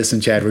Chad,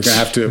 listen, Chad, we're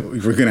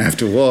going to have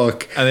to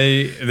walk. And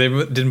they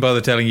didn't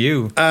bother telling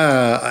you.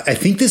 I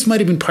think this might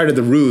have been part of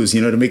the ruse,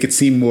 to make it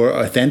seem more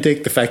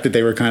authentic. The fact that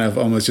they were kind of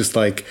almost just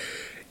like,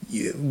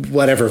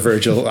 whatever,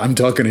 Virgil, I'm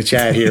talking to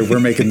Chad here. We're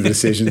making the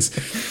decisions.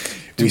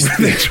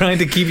 They're trying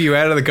to keep you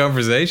out of the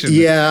conversation.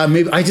 Yeah,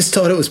 maybe I just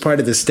thought it was part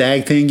of the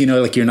stag thing.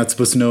 Like you're not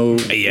supposed to know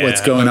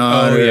what's going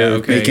on or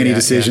make any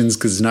decisions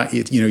because it's not.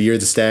 You're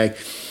the stag.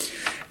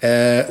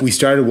 We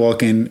started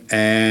walking,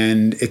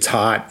 and it's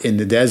hot in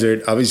the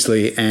desert,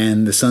 obviously,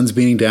 and the sun's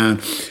beating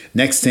down.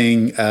 Next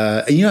thing,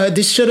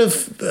 this should have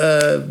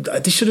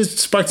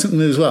sparked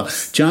something as well.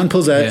 John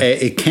pulls out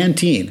a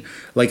canteen,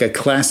 like a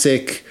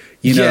classic.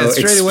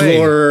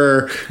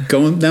 Explorer away.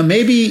 Going now.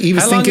 Maybe he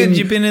was thinking. How long had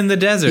you been in the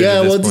desert?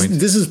 Yeah,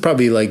 this is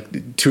probably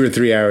like 2 or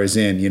 3 hours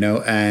in,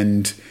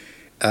 and.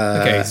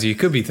 Okay, so you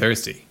could be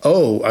thirsty.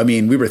 Oh, I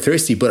mean, we were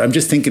thirsty, but I'm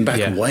just thinking back.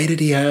 Yeah. Why did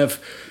he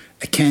have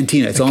a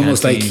canteen? It's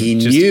almost like he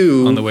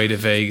knew on the way to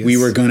Vegas we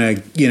were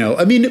gonna.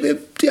 I mean,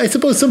 I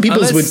suppose some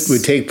people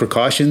would take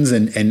precautions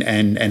and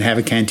have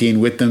a canteen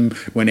with them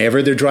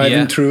whenever they're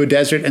driving through a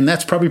desert, and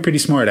that's probably pretty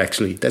smart.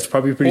 Actually, that's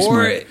probably pretty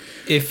smart. Or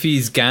if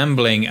he's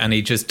gambling and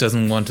he just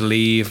doesn't want to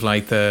leave,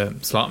 like the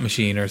slot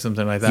machine or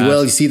something like that.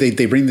 Well, you see,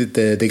 they bring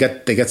they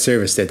got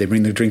service there. They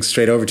bring the drinks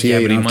straight over to you. Yeah,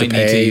 you but don't he have might to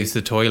pay. need to use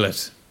the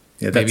toilet.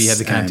 Yeah, maybe he had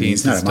the canteen.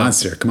 He's not a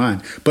monster. Come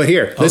on. But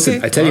here,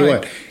 listen. I tell you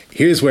what.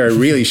 Here's where I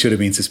really should have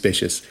been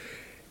suspicious.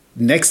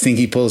 next thing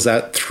he pulls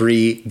out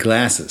 3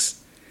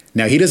 glasses.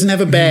 Now he doesn't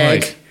have a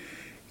bag. Right.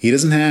 He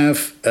doesn't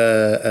have,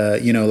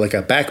 like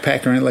a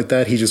backpack or anything like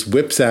that. He just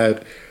whips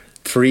out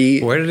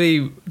 3. Where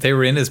did they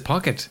were in his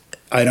pocket?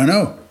 I don't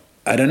know.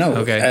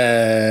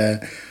 Okay.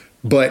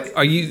 But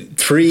Are you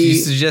 3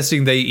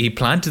 suggesting he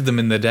planted them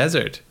in the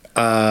desert?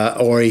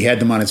 or he had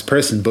them on his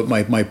person. But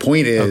my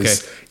point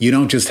is, you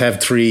don't just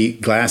have 3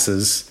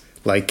 glasses,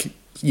 like,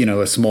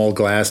 a small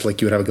glass,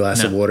 like you would have a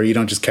glass of water. You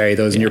don't just carry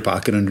those in your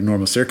pocket under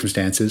normal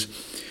circumstances.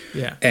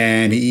 Yeah.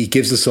 And he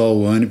gives us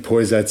all one,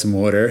 pours out some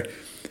water.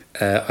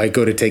 I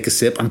go to take a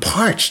sip. I'm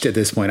parched at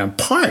this point.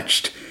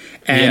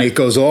 And it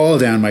goes all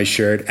down my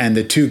shirt. And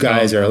the 2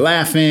 guys are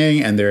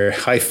laughing and they're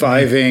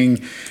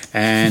high-fiving.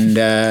 And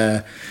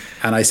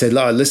I said,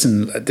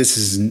 listen, this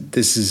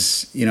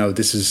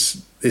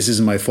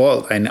isn't my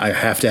fault, and I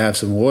have to have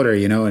some water,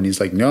 And he's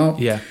like, no,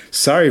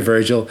 sorry,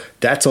 Virgil,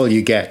 that's all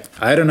you get.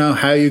 I don't know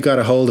how you got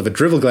a hold of a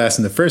dribble glass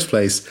in the first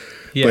place,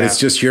 but it's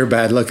just your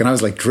bad luck. And I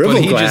was like,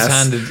 dribble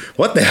glass?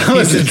 What the hell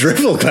is a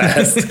dribble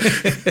glass?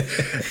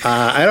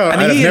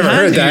 I've never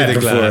heard that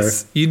before.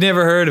 You'd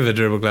never heard of a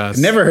dribble glass?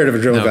 Never heard of a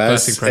dribble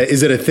glass.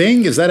 Is it a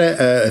thing? Is that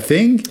a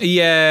thing?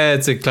 Yeah,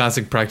 it's a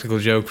classic practical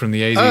joke from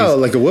the 80s. Oh,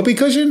 like a whoopee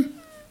cushion?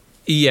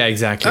 Yeah,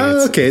 exactly.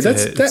 Oh, okay.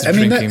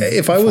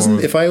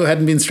 If I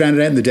hadn't been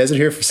stranded out in the desert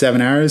here for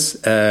 7 hours,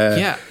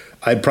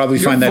 I'd probably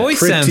find that voice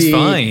sounds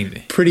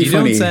fine. Pretty you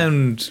funny. You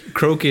don't sound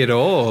croaky at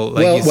all.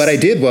 What I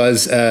did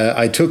was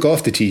I took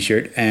off the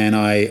t-shirt and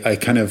I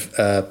kind of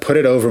put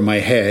it over my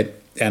head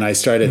and I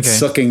started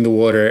sucking the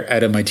water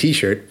out of my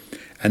t-shirt.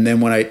 And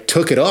then when I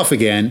took it off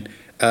again,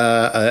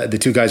 the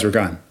 2 guys were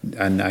gone,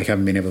 and I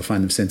haven't been able to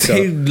find them since. So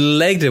you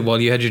legged it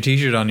while you had your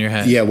t-shirt on your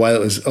head. Yeah, while it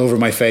was over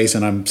my face,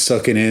 and I'm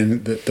sucking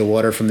in the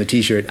water from the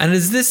t-shirt. And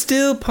is this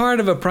still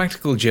part of a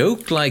practical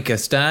joke, like a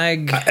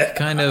stag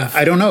kind of?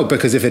 I don't know,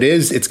 because if it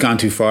is, it's gone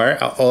too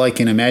far. All I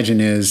can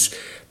imagine is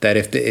that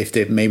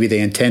if maybe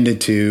they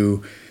intended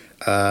to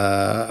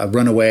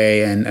run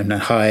away and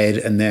hide,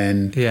 and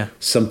then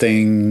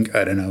something,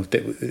 I don't know,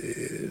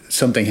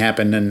 something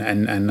happened,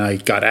 and I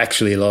got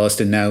actually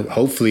lost, and now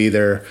hopefully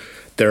they're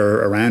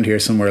around here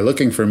somewhere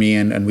looking for me,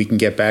 and we can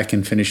get back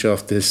and finish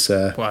off this.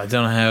 Well, I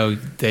don't know how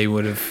they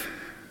would have,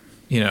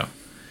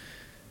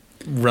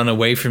 run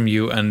away from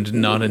you and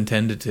not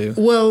intended to.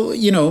 Well,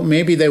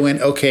 maybe they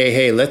went, okay,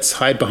 hey, let's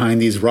hide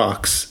behind these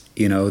rocks,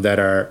 that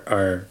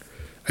are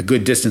a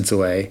good distance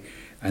away,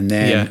 and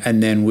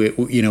then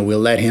we'll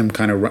let him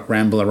kind of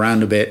ramble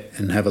around a bit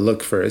and have a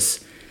look for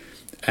us,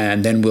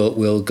 and then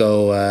we'll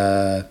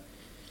go.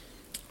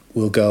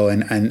 We'll go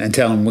and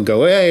tell him, we'll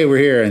go, hey, we're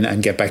here,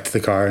 and get back to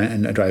the car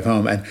and drive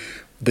home. And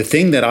the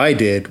thing that I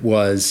did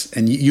was,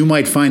 and you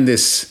might find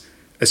this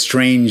a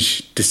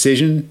strange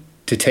decision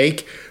to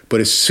take,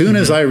 but as soon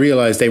as I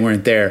realized they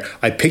weren't there,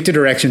 I picked a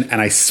direction and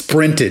I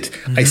sprinted.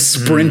 I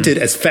sprinted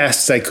as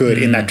fast as I could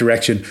in that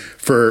direction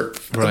for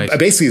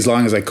basically as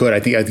long as I could. I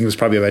think it was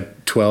probably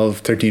about 12,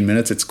 13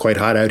 minutes. It's quite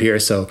hot out here,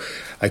 so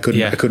I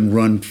couldn't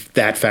run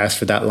that fast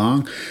for that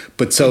long.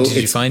 But so did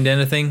you find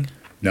anything?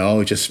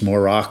 No, just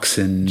more rocks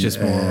and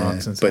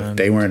but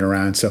they weren't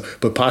around. So,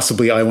 but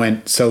possibly I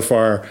went so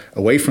far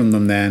away from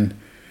them then,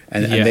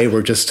 and they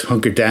were just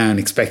hunkered down,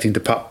 expecting to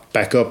pop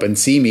back up and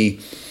see me,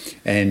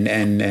 and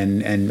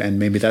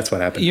maybe that's what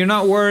happened. You're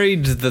not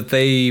worried that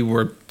they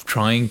were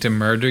trying to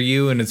murder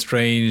you in a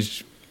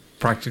strange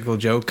practical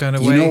joke kind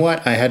of way? You know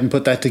what? I hadn't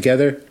put that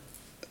together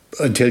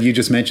until you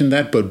just mentioned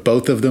that. But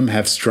both of them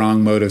have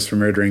strong motives for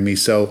murdering me.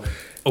 So,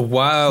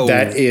 wow,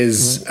 that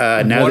is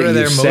now that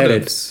you've said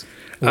it.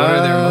 What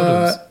are their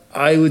motives?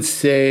 I would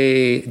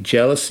say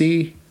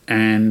jealousy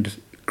and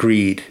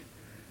greed.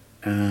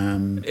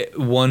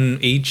 One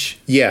each?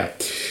 Yeah.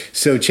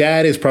 So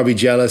Chad is probably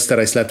jealous that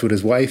I slept with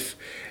his wife.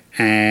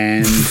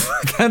 And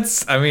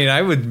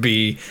I would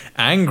be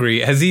angry.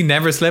 Has he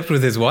never slept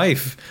with his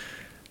wife?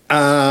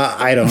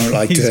 I don't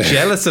like he's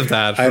jealous of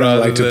that. I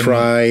don't like to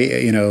pry,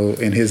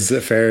 in his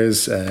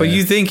affairs. But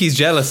you think he's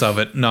jealous of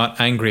it,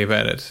 not angry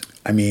about it?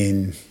 I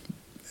mean...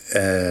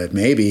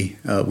 maybe.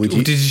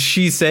 Did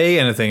she say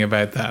anything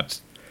about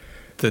that?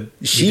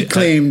 She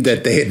claimed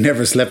that they had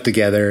never slept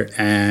together,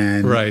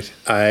 and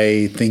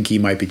I think he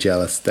might be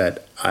jealous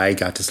that I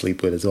got to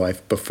sleep with his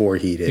wife before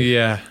he did.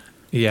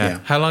 Yeah.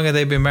 How long have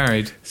they been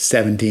married?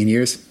 17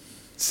 years.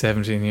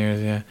 17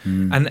 years, yeah.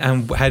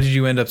 And how did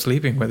you end up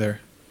sleeping with her?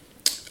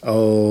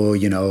 Oh,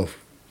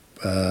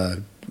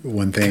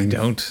 one thing. I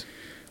don't.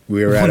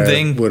 We were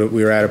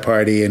at a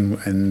party,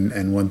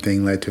 and one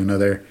thing led to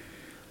another.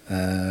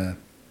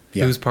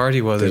 Whose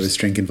party was it? There was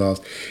drink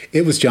involved.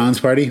 It was John's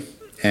party.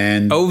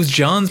 And it was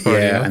John's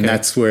party. Yeah, and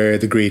that's where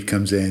the greed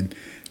comes in,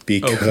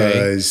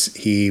 because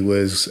he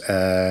was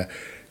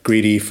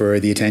greedy for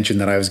the attention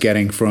that I was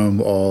getting from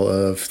all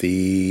of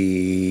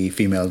the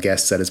female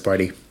guests at his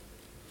party.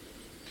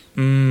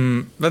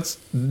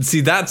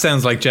 That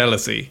sounds like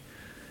jealousy.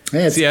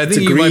 Yeah, I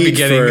think you might be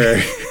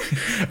getting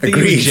think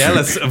he was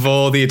jealous of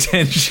all the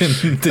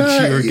attention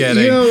that you were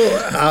getting.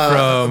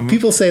 From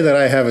people say that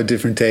I have a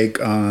different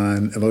take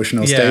on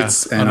emotional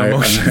states, and I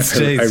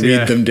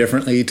read them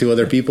differently to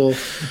other people.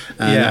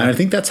 And I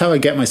think that's how I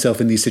get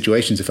myself in these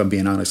situations, if I'm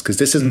being honest, because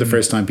this isn't the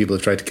first time people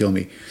have tried to kill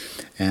me.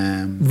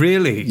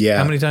 Really? Yeah.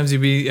 How many times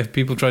have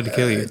people tried to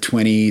kill you?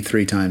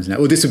 23 times now.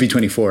 Well, this would be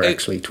 24,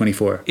 actually.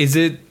 24. Is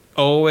it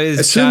always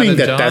assuming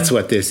that that's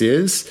what this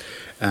is?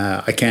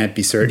 I can't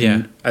be certain.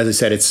 Yeah. As I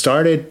said, it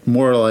started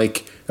more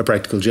like a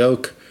practical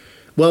joke.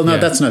 Well, no,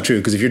 that's not true,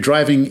 because if you're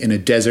driving in a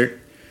desert,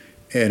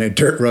 in a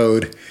dirt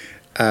road,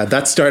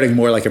 that's starting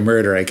more like a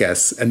murder, I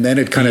guess. And then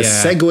it kind of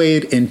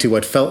segued into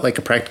what felt like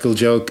a practical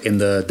joke in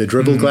the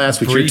dribble glass,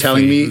 which you're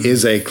telling me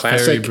is a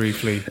classic, very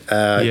briefly,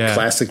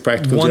 classic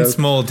practical joke. One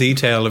small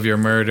detail of your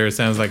murder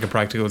sounds like a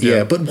practical joke.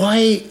 Yeah, but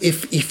why,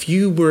 if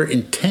you were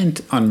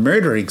intent on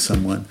murdering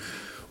someone,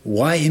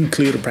 why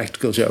include a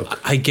practical joke?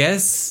 I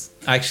guess,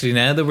 actually,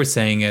 now that we're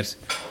saying it,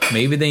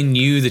 maybe they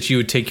knew that you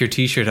would take your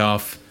t-shirt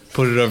off,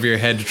 put it over your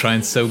head to try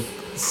and suck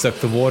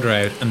the water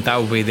out, and that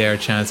would be their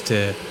chance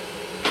to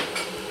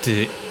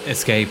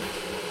escape,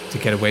 to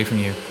get away from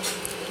you.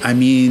 I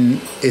mean,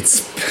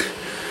 it's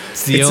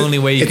the only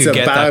way you could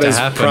get that to happen. It's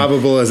about as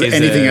probable as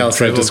anything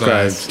else I've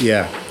described.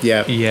 Glass.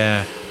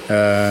 Yeah.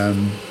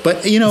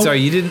 But sorry,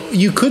 you didn't.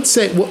 You could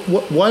say,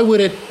 why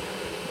would it?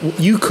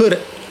 You could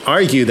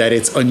argue that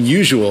it's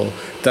unusual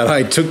that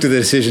I took the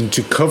decision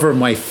to cover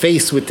my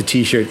face with the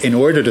t-shirt in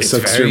order to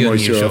suck your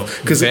moisture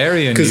off. Because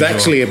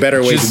actually a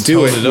better way to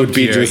do it would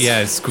be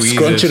just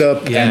scrunch it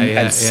up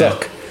and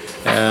suck.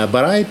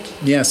 But I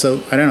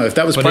don't know if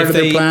that was part of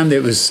their plan.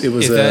 It was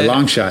a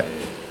long shot.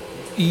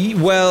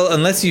 Well,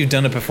 unless you've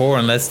done it before,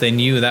 unless they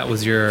knew that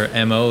was your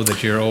MO,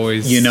 that you're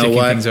always sticking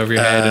things over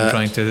your head and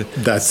trying to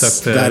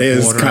suck the that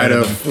is water kind out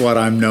of what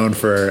I'm known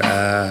for.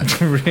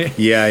 Really?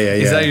 Yeah.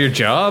 Is that your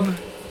job?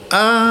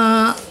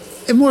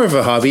 More of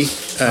a hobby.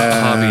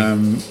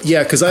 Hobby.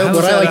 Yeah, because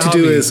what I like to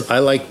do is I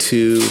like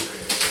to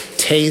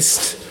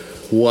taste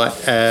what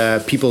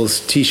people's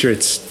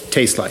t-shirts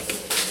taste like.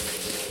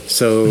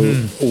 So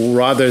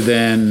rather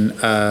than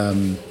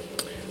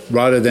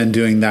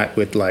doing that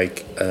with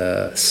like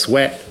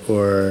sweat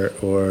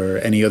or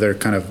any other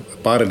kind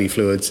of bodily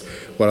fluids,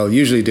 what I'll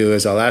usually do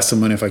is I'll ask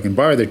someone if I can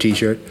borrow their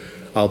t-shirt.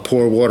 I'll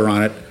pour water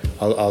on it.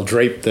 I'll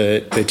drape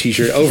the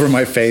t-shirt over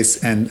my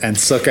face and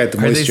suck out the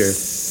moisture. Are they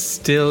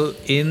still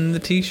in the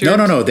t-shirt?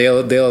 No.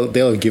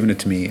 They'll have given it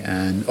to me,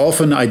 and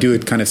often I do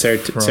it kind of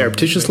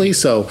surreptitiously.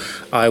 So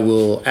I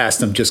will ask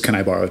them, just can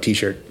I borrow a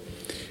t-shirt?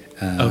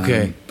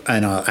 Okay.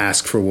 And I'll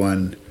ask for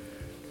one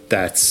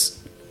that's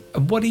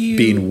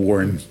being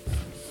worn.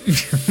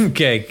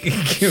 Okay.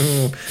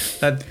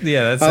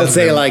 I'll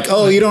say like,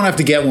 you don't have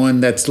to get one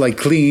that's like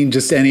clean,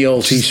 just any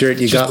old t-shirt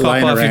you got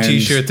lying around. Just pop off your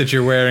t-shirt that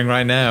you're wearing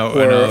right now,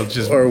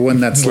 or one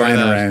that's lying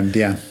around.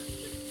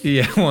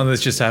 Yeah, one that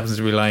just happens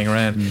to be lying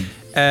around.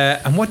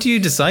 And what do you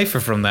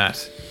decipher from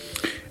that?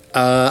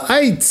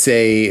 I'd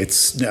say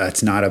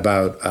it's not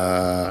about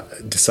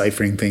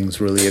deciphering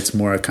things really. It's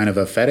more a kind of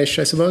a fetish,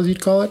 I suppose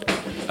you'd call it.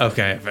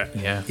 Okay,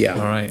 yeah. All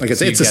right. Like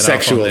it's a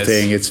sexual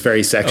thing. It's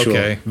very sexual.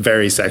 Okay.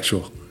 Very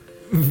sexual.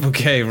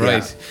 Okay,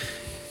 right.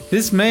 Yeah.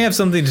 This may have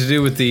something to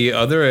do with the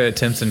other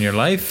attempts in your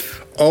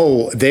life.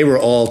 Oh, they were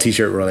all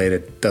t-shirt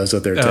related, those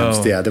other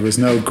attempts. Yeah, there was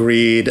no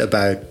greed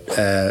about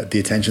the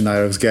attention that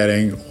I was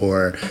getting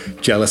or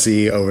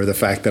jealousy over the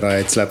fact that I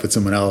had slept with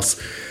someone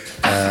else.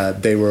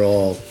 They were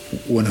all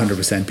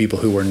 100% people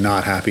who were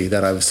not happy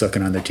that I was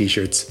sucking on their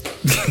t-shirts.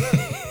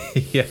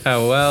 Yeah,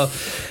 well,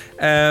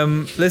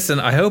 listen,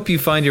 I hope you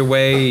find your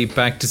way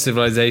back to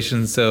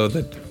civilization so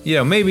that,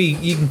 maybe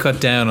you can cut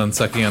down on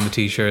sucking on the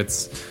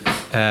t-shirts.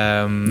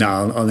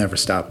 No, I'll never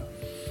stop.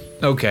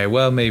 Okay,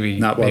 well, maybe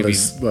not while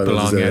there's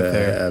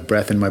a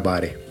breath in my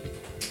body.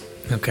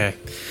 Okay.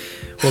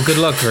 Well, good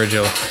luck,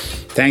 Virgil.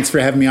 Thanks for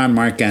having me on,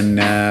 Mark. And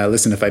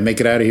listen, if I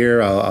make it out of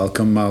here, I'll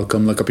come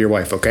look up your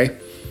wife. Okay.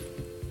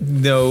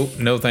 No,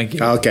 thank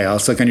you. Okay, I'll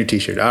suck on your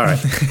t-shirt. All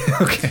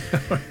right. Okay.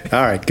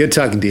 All right. Good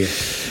talking to you.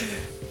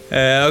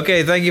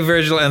 Okay, thank you,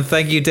 Virgil, and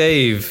thank you,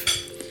 Dave.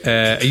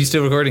 Are you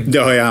still recording?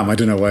 No, I am. I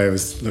don't know why I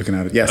was looking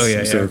at it. Yes,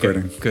 I'm still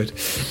recording. Good.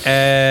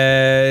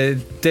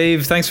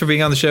 Dave, thanks for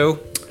being on the show.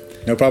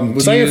 No problem.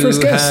 Was I your first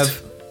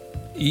guest?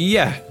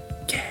 Yeah.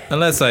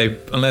 Unless I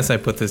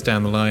put this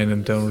down the line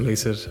and don't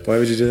release it. Why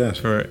would you do that?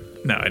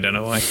 No, I don't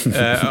know why.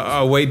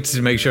 I'll wait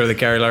to make sure that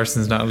Gary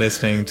Larson's not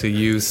listening to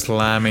you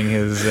slamming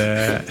his.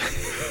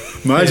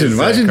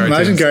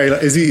 Imagine Gary.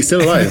 Is he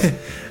still alive?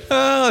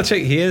 Oh, I'll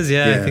check. He is.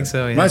 Yeah, I think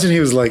so. Yeah. Imagine he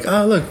was like,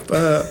 look,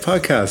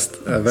 podcast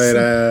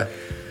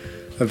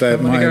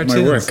about my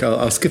work.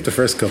 I'll skip the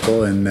first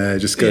couple and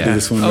just go do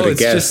this one with a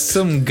guest. It's just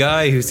some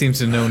guy who seems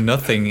to know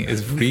nothing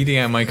is reading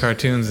out my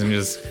cartoons and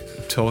just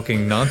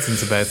talking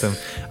nonsense about them.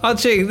 I'll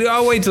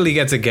wait till he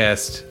gets a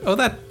guest. Oh,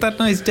 that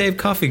nice Dave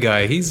Coffey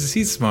guy.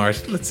 He's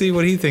smart. Let's see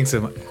what he thinks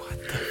of.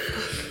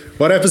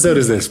 What episode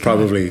is this?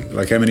 Probably.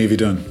 Like, how many have you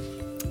done?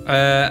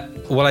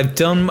 Well, I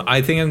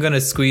think I'm going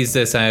to squeeze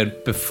this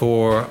out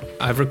before.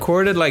 I've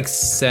recorded like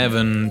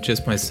 7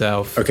 just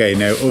myself. Okay,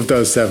 now of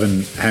those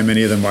 7, how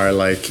many of them are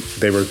like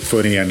they were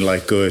funny and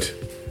like good?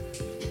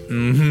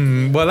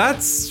 Well,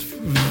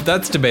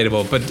 that's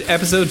debatable. But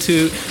episode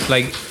 2,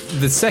 like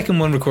the second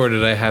one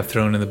recorded, I have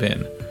thrown in the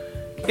bin.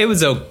 It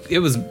was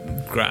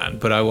grand,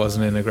 but I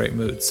wasn't in a great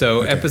mood.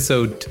 So okay.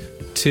 Episode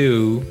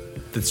 2,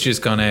 that's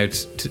just gone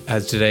out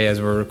as today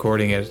as we're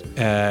recording it,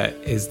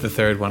 is the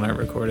third one I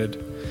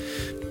recorded.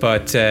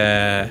 But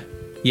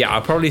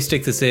I'll probably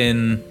stick this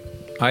in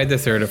either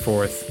third or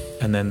fourth,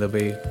 and then there'll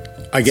be.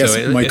 I guess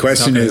my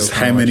question is,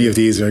 how many of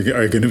these are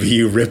going to be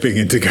you ripping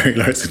into Gary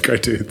Larson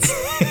cartoons?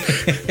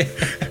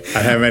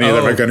 And how many of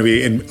them are going to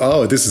be in,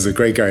 this is a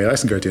great Gary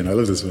Larson cartoon, I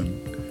love this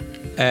one.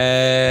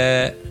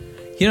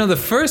 The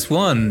first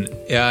one,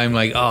 I'm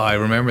like, I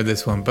remember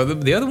this one.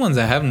 But the other ones,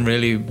 I haven't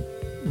really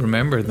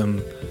remembered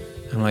them.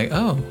 I'm like,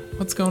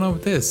 what's going on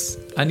with this?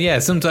 And yeah,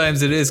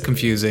 sometimes it is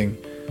confusing.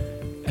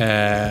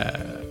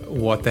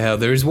 What the hell?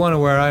 There's one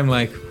where I'm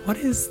like, what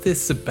is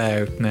this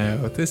about now?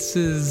 This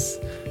is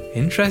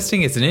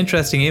interesting. It's an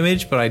interesting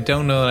image, but I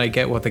don't know that I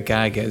get what the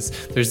gag is.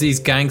 There's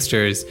these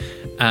gangsters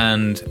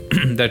and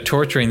they're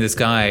torturing this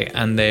guy,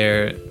 and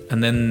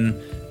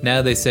then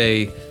now they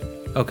say,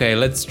 okay,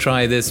 let's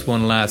try this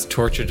one last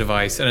torture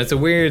device. And it's a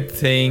weird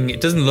thing.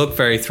 It doesn't look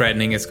very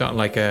threatening. It's got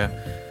like a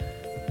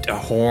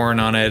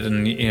horn on it,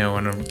 and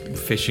and a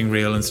fishing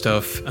reel and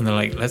stuff. And they're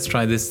like, let's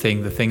try this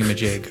thing, the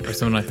thingamajig, or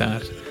something like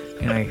that.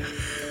 And you're like,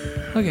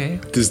 okay.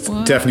 There's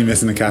definitely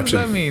missing the caption.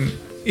 What does that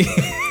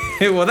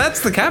mean? Well, that's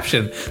the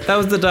caption. That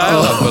was the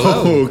dialogue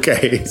below.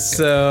 Okay.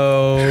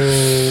 So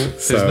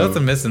there's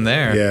nothing missing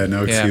there. Yeah,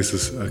 no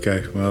excuses. Yeah.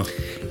 Okay, well.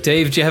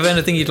 Dave, do you have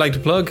anything you'd like to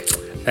plug?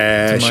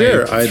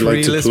 Sure. I'd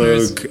like to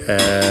plug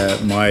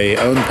my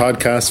own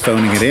podcast,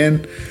 Phoning It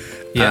In,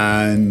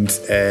 and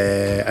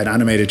an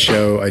animated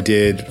show I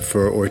did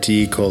for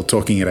RTE called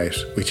Talking It Out,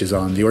 which is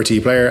on the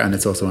RTE player, and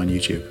it's also on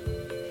YouTube.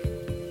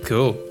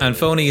 Cool. And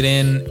Phoning It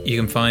In, you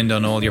can find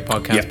on all your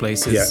podcast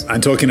places. Yeah,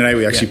 and Talking It Out,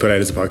 we actually put out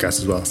as a podcast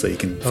as well, so you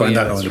can find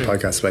that on the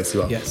podcast place as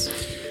well. Yes.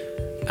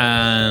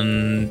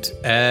 And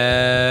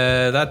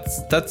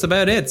that's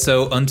about it.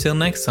 So until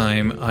next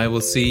time, I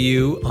will see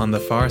you on the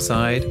far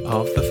side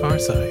of the far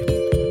side.